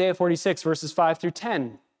us on Isaiah 46, verses 5 through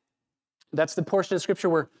 10. That's the portion of Scripture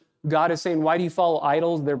where God is saying, why do you follow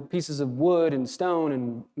idols? They're pieces of wood and stone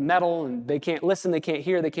and metal, and they can't listen, they can't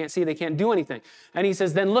hear, they can't see, they can't do anything. And he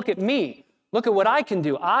says, then look at me. Look at what I can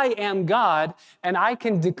do. I am God, and I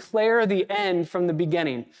can declare the end from the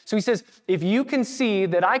beginning. So he says, if you can see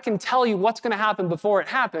that I can tell you what's going to happen before it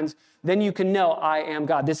happens, then you can know I am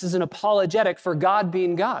God. This is an apologetic for God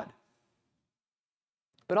being God.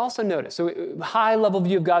 But also notice, so high-level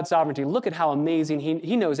view of God's sovereignty. Look at how amazing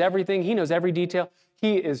he knows everything. He knows every detail.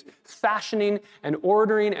 He is fashioning and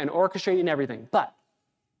ordering and orchestrating everything. But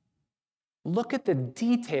look at the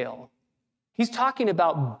detail. He's talking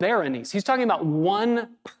about Berenice. He's talking about one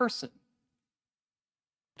person.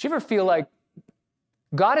 Do you ever feel like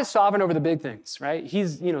God is sovereign over the big things, right?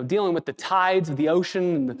 He's, dealing with the tides of the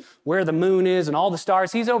ocean and where the moon is and all the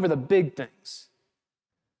stars. He's over the big things.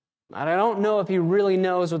 And I don't know if he really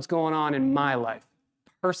knows what's going on in my life,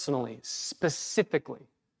 personally, specifically.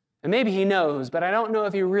 And maybe he knows, but I don't know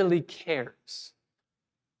if he really cares.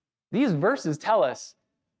 These verses tell us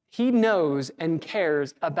he knows and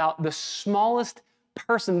cares about the smallest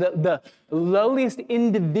person, the lowliest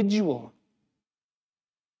individual.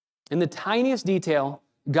 In the tiniest detail,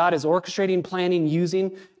 God is orchestrating, planning,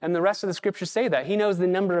 using, and the rest of the scriptures say that. He knows the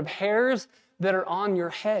number of hairs that are on your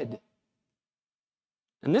head.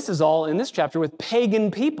 And this is all in this chapter with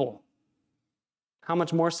pagan people. How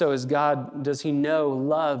much more so does he know,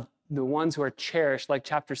 love the ones who are cherished, like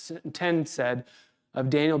chapter 10 said, of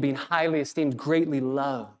Daniel being highly esteemed, greatly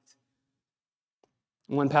loved.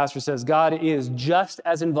 One pastor says, God is just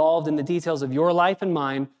as involved in the details of your life and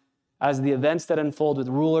mine as the events that unfold with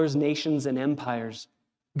rulers, nations, and empires.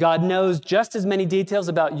 God knows just as many details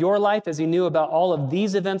about your life as he knew about all of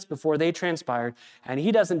these events before they transpired. And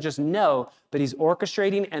he doesn't just know, but he's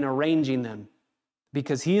orchestrating and arranging them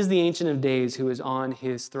because he is the Ancient of Days who is on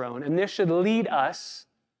his throne. And this should lead us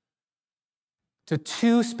to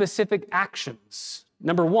two specific actions.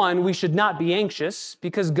 Number one, we should not be anxious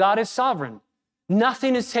because God is sovereign.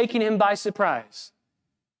 Nothing is taking him by surprise.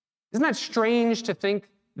 Isn't that strange to think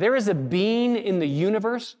there is a being in the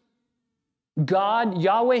universe, God,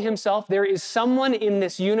 Yahweh himself, there is someone in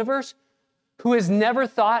this universe who has never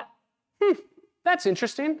thought, that's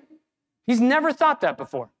interesting. He's never thought that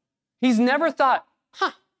before. He's never thought,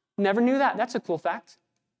 never knew that. That's a cool fact.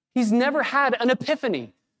 He's never had an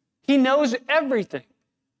epiphany. He knows everything.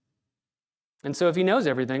 And so if he knows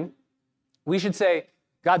everything, we should say,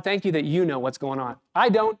 God, thank you that you know what's going on. I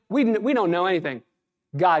don't. We don't know anything.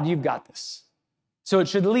 God, you've got this. So it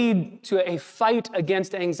should lead to a fight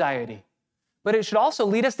against anxiety. But it should also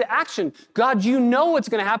lead us to action. God, you know what's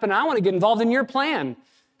going to happen. I want to get involved in your plan.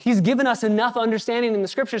 He's given us enough understanding in the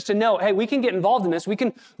scriptures to know, hey, we can get involved in this. We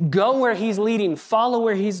can go where he's leading, follow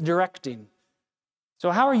where he's directing.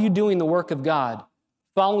 So how are you doing the work of God?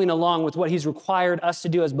 Following along with what he's required us to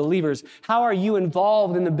do as believers. How are you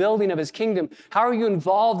involved in the building of his kingdom? How are you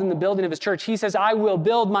involved in the building of his church? He says, I will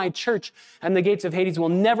build my church and the gates of Hades will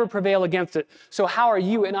never prevail against it. So how are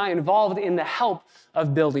you and I involved in the help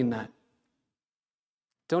of building that?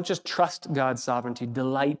 Don't just trust God's sovereignty,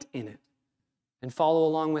 delight in it and follow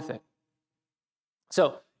along with it.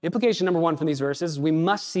 So implication number one from these verses, we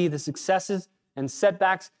must see the successes and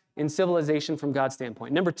setbacks in civilization from God's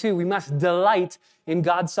standpoint. Number two, we must delight in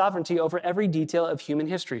God's sovereignty over every detail of human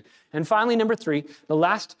history. And finally, number three, the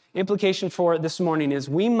last implication for this morning is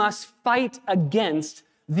we must fight against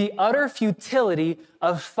the utter futility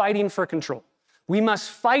of fighting for control. We must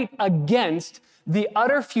fight against the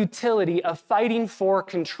utter futility of fighting for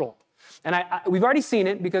control. And we've already seen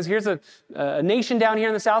it because here's a nation down here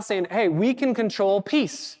in the south saying, hey, we can control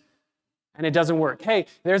peace. And it doesn't work. Hey,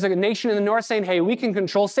 there's a nation in the north saying, hey, we can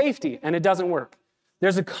control safety. And it doesn't work.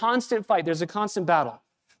 There's a constant fight. There's a constant battle.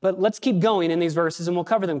 But let's keep going in these verses and we'll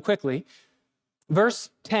cover them quickly. Verse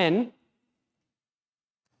 10,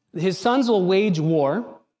 his sons will wage war,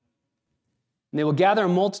 and they will gather a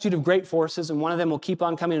multitude of great forces, and one of them will keep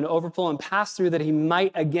on coming into overflow and pass through that he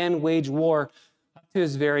might again wage war up to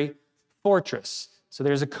his very fortress. So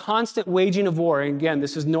there's a constant waging of war. And again,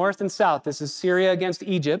 this is north and south. This is Syria against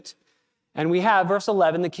Egypt. And we have, verse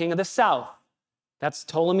 11, the king of the south. That's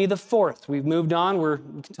Ptolemy the fourth. We've moved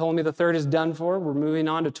on. Ptolemy the third is done for. We're moving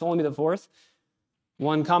on to Ptolemy the fourth.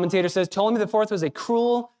 One commentator says Ptolemy the fourth was a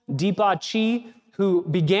cruel debauchee who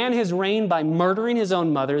began his reign by murdering his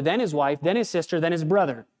own mother, then his wife, then his sister, then his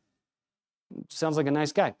brother. Sounds like a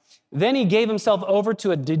nice guy. Then he gave himself over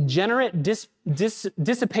to a degenerate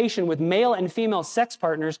dissipation with male and female sex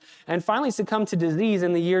partners and finally succumbed to disease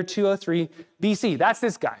in the year 203 BC. That's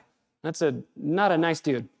this guy. That's not a nice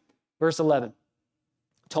dude. Verse 11.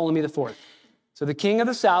 Ptolemy the fourth. So the king of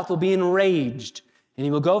the south will be enraged, and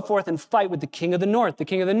he will go forth and fight with the king of the north. The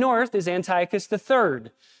king of the north is Antiochus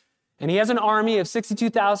III, and he has an army of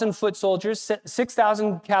 62,000 foot soldiers,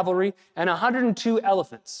 6,000 cavalry, and 102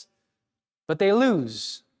 elephants. But they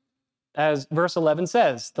lose, as verse 11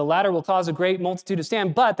 says. The latter will cause a great multitude to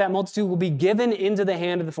stand, but that multitude will be given into the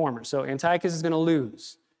hand of the former. So Antiochus is going to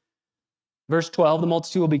lose. Verse 12, the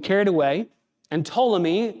multitude will be carried away, and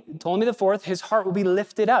Ptolemy the fourth, his heart will be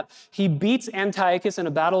lifted up. He beats Antiochus in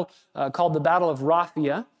a battle called the Battle of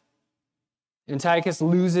Raphia. Antiochus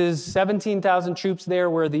loses 17,000 troops there,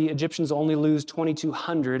 where the Egyptians only lose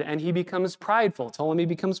 2,200, and he becomes prideful. Ptolemy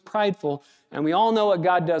becomes prideful, and we all know what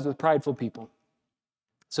God does with prideful people.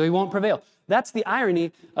 So he won't prevail. That's the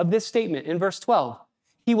irony of this statement in verse 12.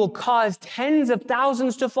 He will cause tens of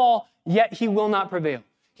thousands to fall, yet he will not prevail.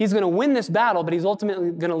 He's going to win this battle, but he's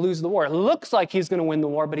ultimately going to lose the war. It looks like he's going to win the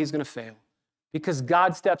war, but he's going to fail because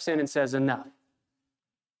God steps in and says, enough.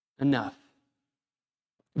 Enough.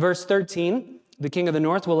 Verse 13, the king of the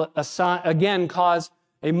north will again cause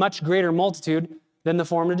a much greater multitude than the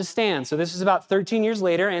former to stand. So this is about 13 years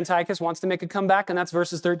later. Antiochus wants to make a comeback, and that's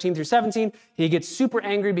verses 13 through 17. He gets super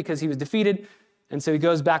angry because he was defeated, and so he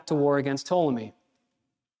goes back to war against Ptolemy.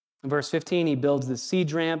 In verse 15, he builds the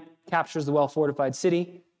siege ramp, captures the well-fortified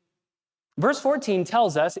city. Verse 14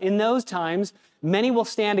 tells us, in those times, many will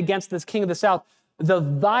stand against this king of the south, the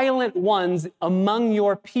violent ones among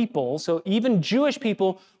your people. So even Jewish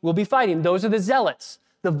people will be fighting. Those are the zealots,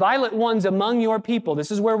 the violent ones among your people. This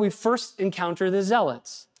is where we first encounter the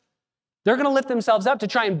zealots. They're going to lift themselves up to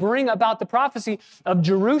try and bring about the prophecy of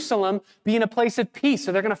Jerusalem being a place of peace.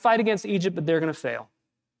 So they're going to fight against Egypt, but they're going to fail.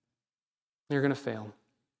 They're going to fail.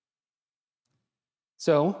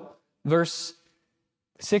 So, verse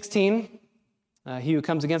 16, he who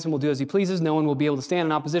comes against him will do as he pleases. No one will be able to stand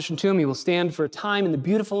in opposition to him. He will stand for a time in the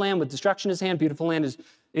beautiful land with destruction in his hand. Beautiful land is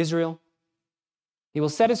Israel. He will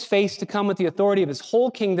set his face to come with the authority of his whole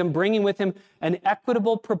kingdom, bringing with him an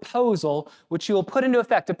equitable proposal, which he will put into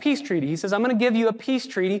effect, a peace treaty. He says, I'm going to give you a peace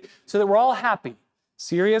treaty so that we're all happy.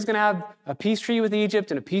 Syria is going to have a peace treaty with Egypt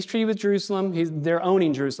and a peace treaty with Jerusalem. They're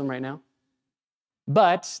owning Jerusalem right now.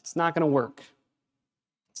 But it's not going to work.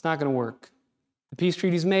 It's not going to work. The peace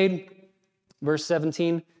treaty is made, verse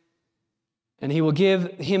 17, and he will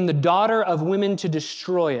give him the daughter of women to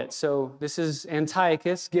destroy it. So this is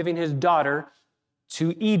Antiochus giving his daughter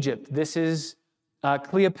to Egypt. This is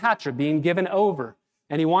Cleopatra being given over.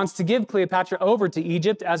 And he wants to give Cleopatra over to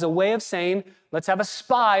Egypt as a way of saying, let's have a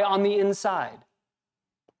spy on the inside.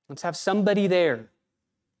 Let's have somebody there,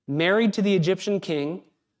 married to the Egyptian king,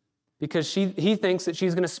 because he thinks that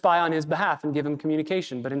she's going to spy on his behalf and give him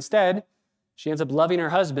communication. But instead, she ends up loving her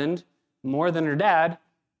husband more than her dad,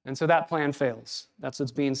 and so that plan fails. That's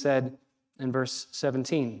what's being said in verse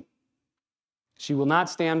 17. She will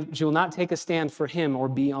not take a stand for him or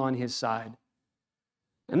be on his side.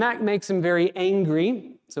 And that makes him very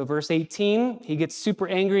angry. So verse 18, he gets super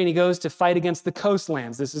angry and he goes to fight against the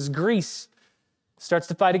coastlands. This is Greece. Starts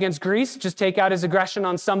to fight against Greece, just take out his aggression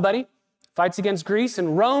on somebody. Fights against Greece,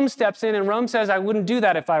 and Rome steps in, and Rome says, I wouldn't do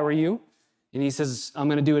that if I were you. And he says, I'm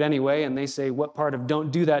going to do it anyway. And they say, what part of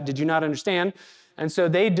don't do that did you not understand? And so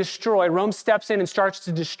they destroy, Rome steps in and starts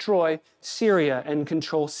to destroy Syria and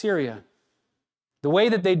control Syria. The way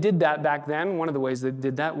that they did that back then, one of the ways they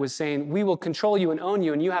did that was saying, we will control you and own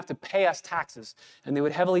you, and you have to pay us taxes. And they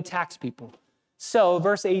would heavily tax people. So,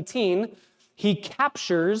 verse 18, he's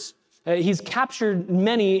captured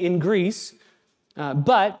many in Greece,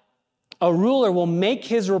 but A ruler will make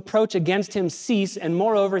his reproach against him cease, and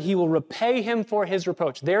moreover, he will repay him for his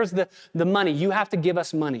reproach. There's the money. You have to give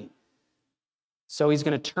us money. So he's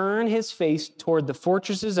going to turn his face toward the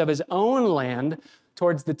fortresses of his own land,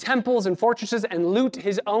 towards the temples and fortresses, and loot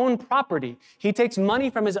his own property. He takes money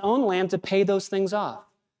from his own land to pay those things off.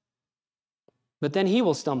 But then he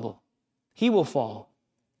will stumble. He will fall.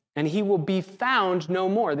 And he will be found no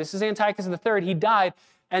more. This is Antiochus III. He died,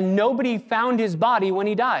 and nobody found his body when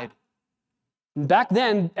he died. Back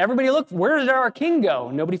then, everybody looked, where did our king go?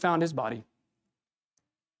 Nobody found his body.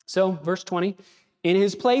 So, verse 20, in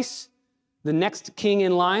his place, the next king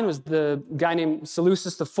in line was the guy named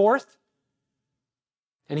Seleucus IV.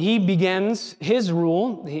 And he begins his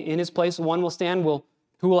rule. In his place, one will stand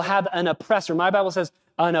who will have an oppressor. My Bible says,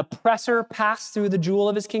 an oppressor pass through the jewel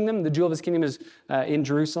of his kingdom. The jewel of his kingdom is in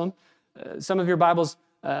Jerusalem. Some of your Bibles,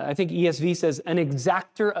 I think ESV says, an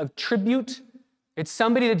exactor of tribute. It's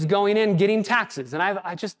somebody that's going in getting taxes. And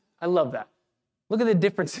I love that. Look at the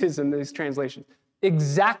differences in these translations.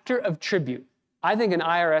 Exactor of tribute. I think an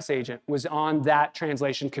IRS agent was on that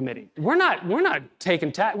translation committee. We're not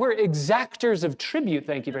taking tax. We're exactors of tribute,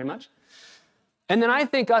 thank you very much. And then I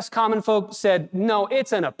think us common folk said, no,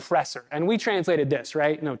 it's an oppressor. And we translated this,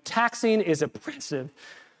 right? No, taxing is oppressive.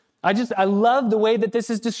 I love the way that this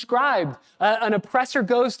is described. An oppressor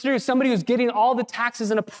goes through, somebody who's getting all the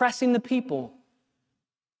taxes and oppressing the people.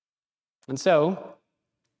 And so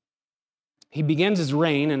he begins his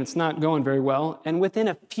reign, and it's not going very well. And within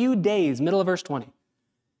a few days, middle of verse 20,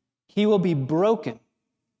 he will be broken,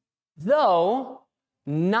 though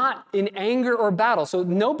not in anger or battle. So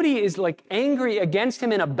nobody is like angry against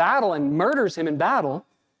him in a battle and murders him in battle.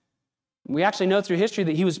 We actually know through history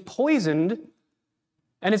that he was poisoned,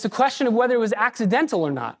 and it's a question of whether it was accidental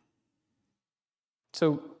or not.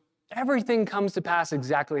 So everything comes to pass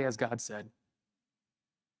exactly as God said.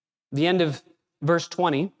 The end of verse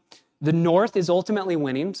 20, the north is ultimately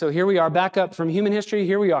winning. So here we are, back up from human history,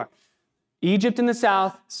 here we are. Egypt in the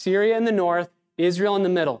south, Syria in the north, Israel in the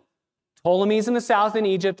middle. Ptolemies in the south in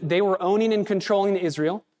Egypt, they were owning and controlling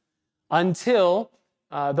Israel until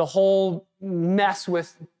the whole mess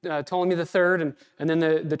with Ptolemy III and then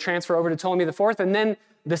the transfer over to Ptolemy IV. And then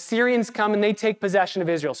the Syrians come and they take possession of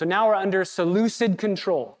Israel. So now we're under Seleucid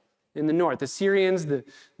control in the north. The Syrians, the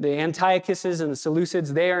Antiochuses and the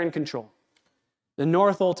Seleucids, they are in control. The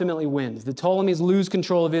north ultimately wins. The Ptolemies lose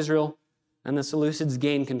control of Israel and the Seleucids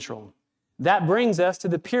gain control. That brings us to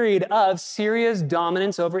the period of Syria's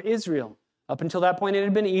dominance over Israel. Up until that point, it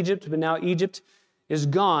had been Egypt, but now Egypt is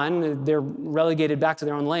gone. They're relegated back to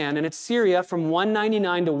their own land, and it's Syria from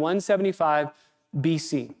 199 to 175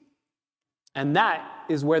 BC. And that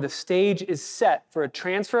is where the stage is set for a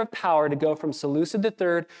transfer of power to go from Seleucid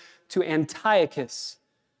III to Antiochus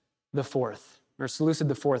IV. Or Seleucid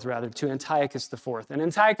IV, rather, to Antiochus IV. And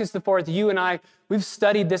Antiochus IV, you and I, we've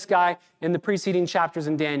studied this guy in the preceding chapters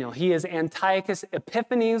in Daniel. He is Antiochus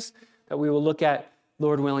Epiphanes, that we will look at,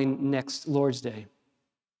 Lord willing, next Lord's Day.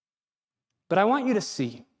 But I want you to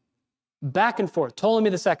see, back and forth, Ptolemy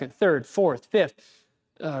II, third, fourth, fifth,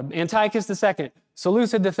 Antiochus II,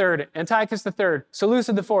 Seleucid III, Antiochus III,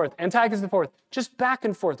 Seleucid IV, Antiochus IV, just back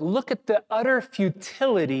and forth. Look at the utter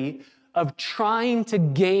futility of trying to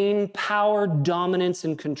gain power, dominance,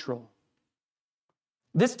 and control.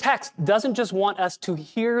 This text doesn't just want us to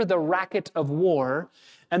hear the racket of war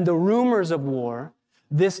and the rumors of war.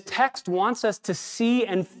 This text wants us to see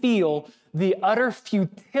and feel the utter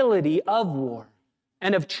futility of war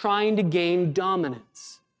and of trying to gain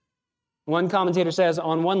dominance. One commentator says,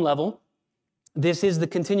 on one level, this is the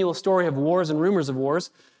continual story of wars and rumors of wars,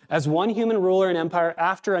 as one human ruler and empire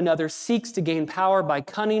after another seeks to gain power by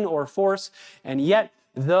cunning or force, and yet,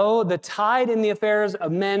 though the tide in the affairs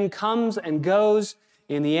of men comes and goes,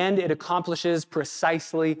 in the end it accomplishes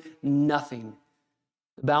precisely nothing.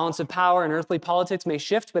 The balance of power in earthly politics may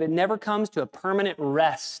shift, but it never comes to a permanent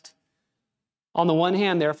rest. On the one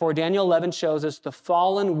hand, therefore, Daniel 11 shows us the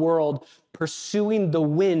fallen world pursuing the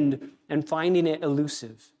wind and finding it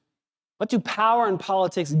elusive. What do power and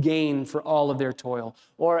politics gain for all of their toil?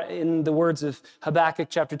 Or in the words of Habakkuk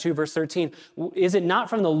chapter 2, verse 13, is it not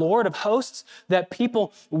from the Lord of hosts that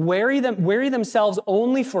people weary themselves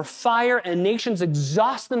only for fire and nations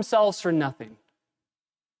exhaust themselves for nothing?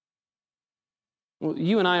 Well,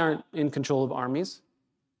 you and I aren't in control of armies.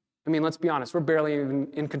 I mean, let's be honest, we're barely even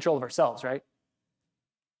in control of ourselves, right?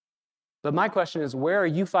 But my question is, where are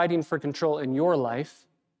you fighting for control in your life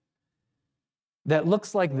that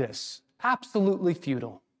looks like this? Absolutely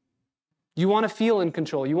futile. You want to feel in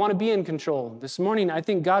control. You want to be in control. This morning, I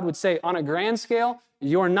think God would say, on a grand scale,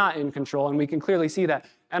 you're not in control, and we can clearly see that.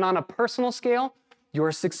 And on a personal scale,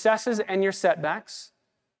 your successes and your setbacks.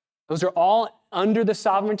 Those are all under the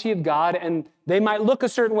sovereignty of God, and they might look a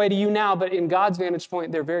certain way to you now, but in God's vantage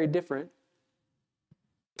point, they're very different.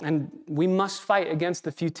 And we must fight against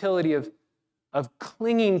the futility of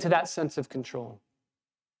clinging to that sense of control.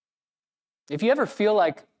 If you ever feel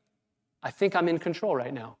like, I think I'm in control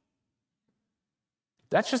right now,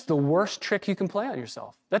 that's just the worst trick you can play on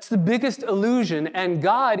yourself. That's the biggest illusion, and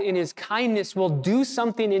God, in His kindness, will do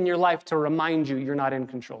something in your life to remind you you're not in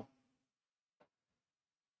control.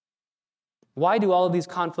 Why do all of these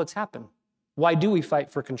conflicts happen? Why do we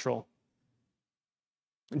fight for control?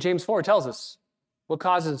 And James 4 tells us, what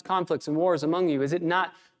causes conflicts and wars among you? Is it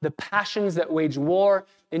not the passions that wage war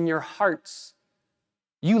in your hearts?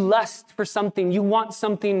 You lust for something, you want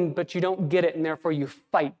something, but you don't get it, and therefore you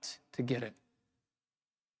fight to get it.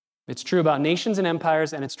 It's true about nations and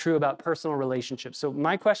empires, and it's true about personal relationships. So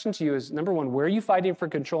my question to you is, number one, where are you fighting for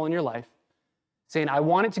control in your life? Saying, I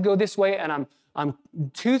want it to go this way, and I'm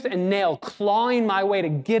tooth and nail clawing my way to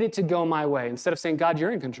get it to go my way, instead of saying, God,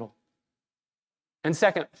 you're in control. And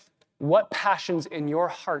second, what passions in your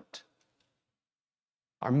heart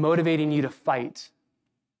are motivating you to fight,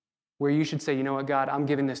 where you should say, you know what, God, I'm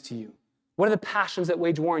giving this to you? What are the passions that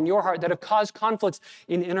wage war in your heart that have caused conflicts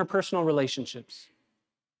in interpersonal relationships?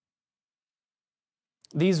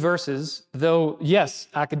 These verses, though, yes,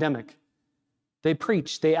 academic, they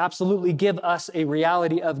preach, they absolutely give us a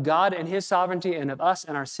reality of God and His sovereignty and of us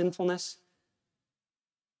and our sinfulness.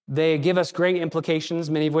 They give us great implications,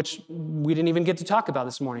 many of which we didn't even get to talk about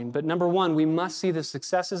this morning. But number one, we must see the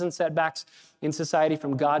successes and setbacks in society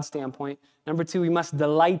from God's standpoint. Number two, we must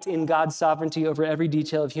delight in God's sovereignty over every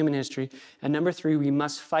detail of human history. And number three, we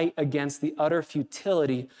must fight against the utter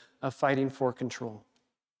futility of fighting for control.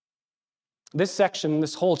 This section,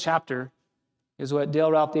 this whole chapter, is what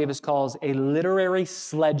Dale Ralph Davis calls a literary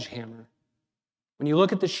sledgehammer. When you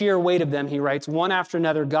look at the sheer weight of them, he writes, one after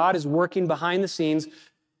another, God is working behind the scenes.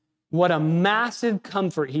 What a massive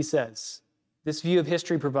comfort, he says, this view of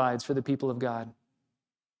history provides for the people of God.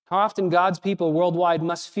 How often God's people worldwide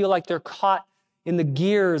must feel like they're caught in the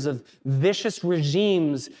gears of vicious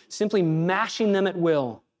regimes, simply mashing them at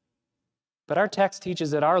will. But our text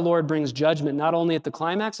teaches that our Lord brings judgment not only at the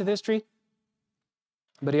climax of history,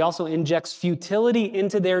 but He also injects futility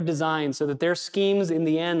into their design so that their schemes in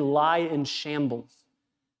the end lie in shambles.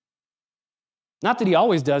 Not that He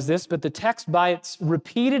always does this, but the text by its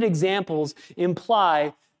repeated examples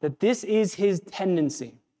imply that this is His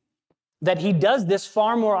tendency, that He does this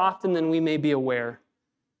far more often than we may be aware.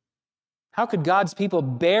 How could God's people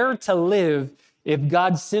bear to live if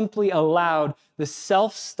God simply allowed the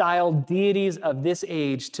self-styled deities of this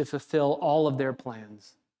age to fulfill all of their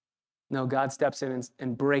plans? No, God steps in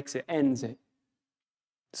and breaks it, ends it.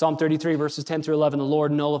 Psalm 33, verses 10 through 11, the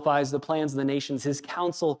Lord nullifies the plans of the nations. His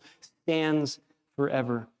counsel stands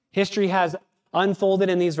forever. History has unfolded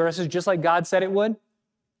in these verses just like God said it would.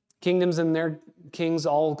 Kingdoms and their kings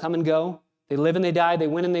all come and go. They live and they die, they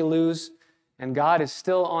win and they lose. And God is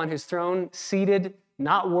still on His throne, seated,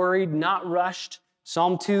 not worried, not rushed.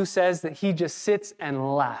 Psalm 2 says that He just sits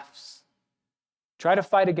and laughs. Try to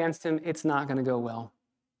fight against Him, it's not going to go well.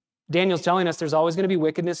 Daniel's telling us there's always going to be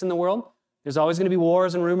wickedness in the world. There's always going to be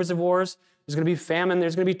wars and rumors of wars. There's going to be famine.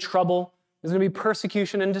 There's going to be trouble. There's going to be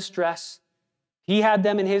persecution and distress. He had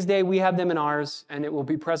them in His day. We have them in ours. And it will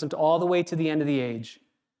be present all the way to the end of the age.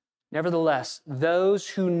 Nevertheless, those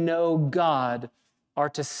who know God are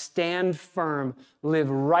to stand firm, live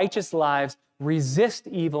righteous lives, resist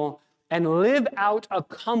evil, and live out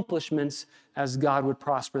accomplishments as God would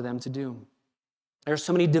prosper them to do. There are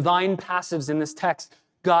so many divine passives in this text.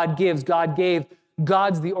 God gives, God gave.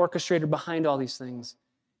 God's the orchestrator behind all these things.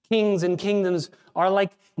 Kings and kingdoms are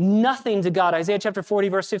like nothing to God. Isaiah chapter 40,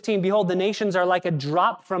 verse 15, behold, the nations are like a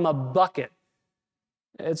drop from a bucket.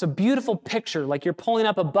 It's a beautiful picture, like you're pulling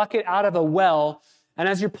up a bucket out of a well, and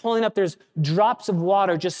as you're pulling up, there's drops of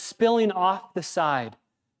water just spilling off the side.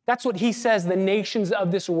 That's what he says the nations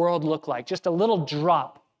of this world look like, just a little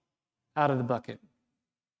drop out of the bucket.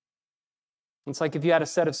 It's like if you had a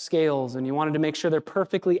set of scales and you wanted to make sure they're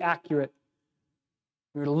perfectly accurate.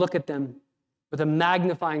 You were to look at them with a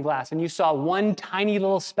magnifying glass and you saw one tiny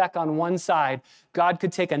little speck on one side. God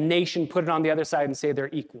could take a nation, put it on the other side, and say they're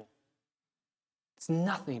equal. It's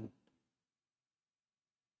nothing.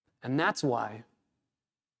 And that's why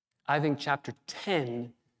I think chapter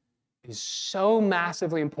 10 is so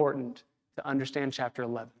massively important to understand chapter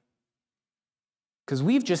 11. Because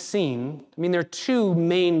we've just seen, there are two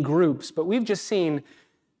main groups, but we've just seen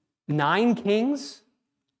 9 kings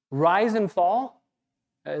rise and fall.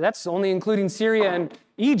 That's only including Syria and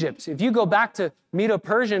Egypt. If you go back to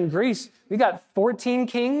Medo-Persian Greece, we got 14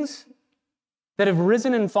 kings that have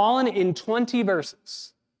risen and fallen in 20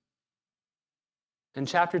 verses. And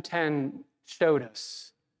chapter 10 showed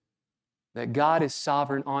us that God is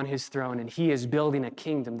sovereign on his throne, and he is building a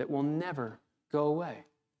kingdom that will never go away.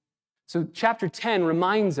 So chapter 10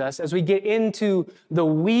 reminds us, as we get into the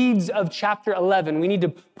weeds of chapter 11, we need to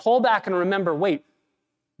pull back and remember, wait,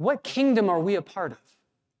 what kingdom are we a part of?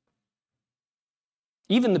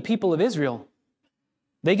 Even the people of Israel,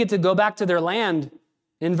 they get to go back to their land.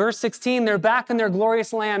 In verse 16, they're back in their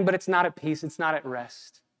glorious land, but it's not at peace, it's not at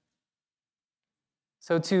rest.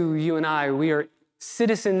 So too, you and I, we are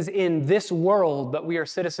citizens in this world, but we are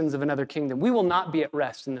citizens of another kingdom. We will not be at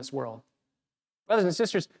rest in this world. Brothers and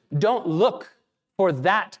sisters, don't look for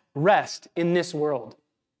that rest in this world.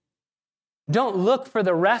 Don't look for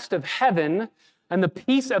the rest of heaven and the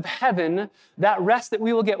peace of heaven, that rest that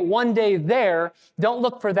we will get one day there. Don't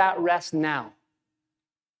look for that rest now.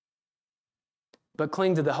 But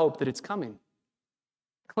cling to the hope that it's coming.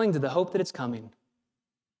 Cling to the hope that it's coming.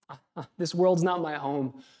 This world's not my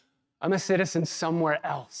home. I'm a citizen somewhere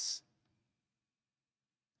else.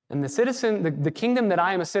 And the kingdom that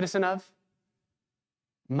I am a citizen of,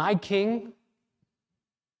 my king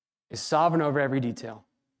is sovereign over every detail.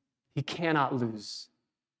 He cannot lose.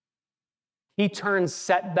 He turns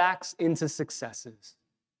setbacks into successes.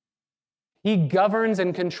 He governs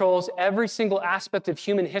and controls every single aspect of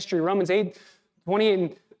human history. Romans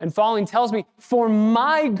 8:28 and following tells me, for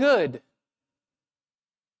my good,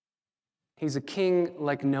 he's a king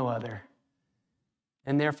like no other.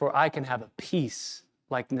 And therefore, I can have a peace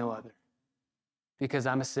like no other because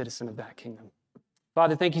I'm a citizen of that kingdom.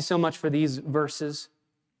 Father, thank you so much for these verses.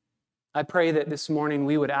 I pray that this morning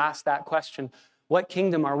we would ask that question, what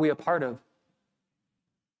kingdom are we a part of?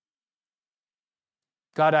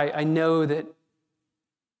 God, I know that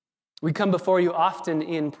we come before you often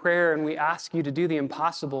in prayer and we ask you to do the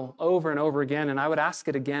impossible over and over again, and I would ask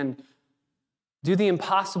it again. Do the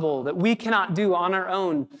impossible that we cannot do on our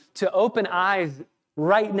own, to open eyes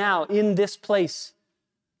right now in this place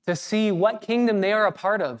to see what kingdom they are a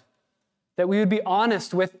part of, that we would be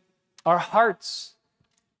honest with our hearts.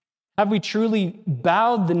 Have we truly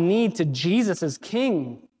bowed the knee to Jesus as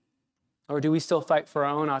King? Or do we still fight for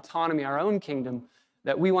our own autonomy, our own kingdom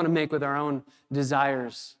that we want to make with our own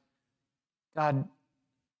desires? God,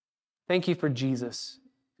 thank you for Jesus,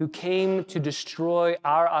 who came to destroy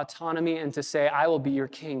our autonomy and to say, I will be your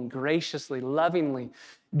king, graciously, lovingly,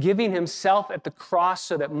 giving himself at the cross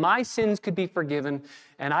so that my sins could be forgiven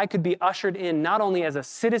and I could be ushered in not only as a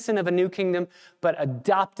citizen of a new kingdom, but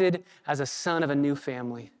adopted as a son of a new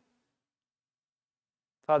family.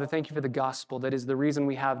 Father, thank you for the gospel that is the reason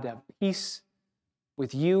we have to have peace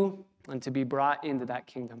with you and to be brought into that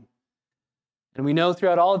kingdom. And we know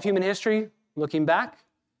throughout all of human history, looking back,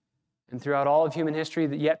 and throughout all of human history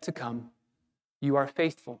that yet to come, you are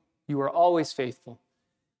faithful. You are always faithful.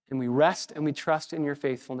 And we rest and we trust in your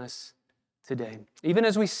faithfulness today. Even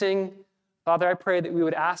as we sing, Father, I pray that we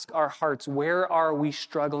would ask our hearts, where are we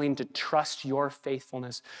struggling to trust your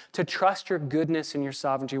faithfulness, to trust your goodness and your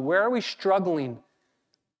sovereignty? Where are we struggling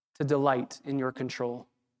to delight in your control?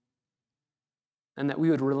 And that we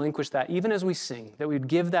would relinquish that even as we sing, that we would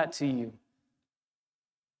give that to you.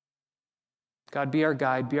 God, be our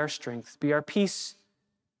guide, be our strength, be our peace.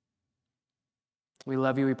 We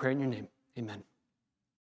love you, we pray in your name. Amen.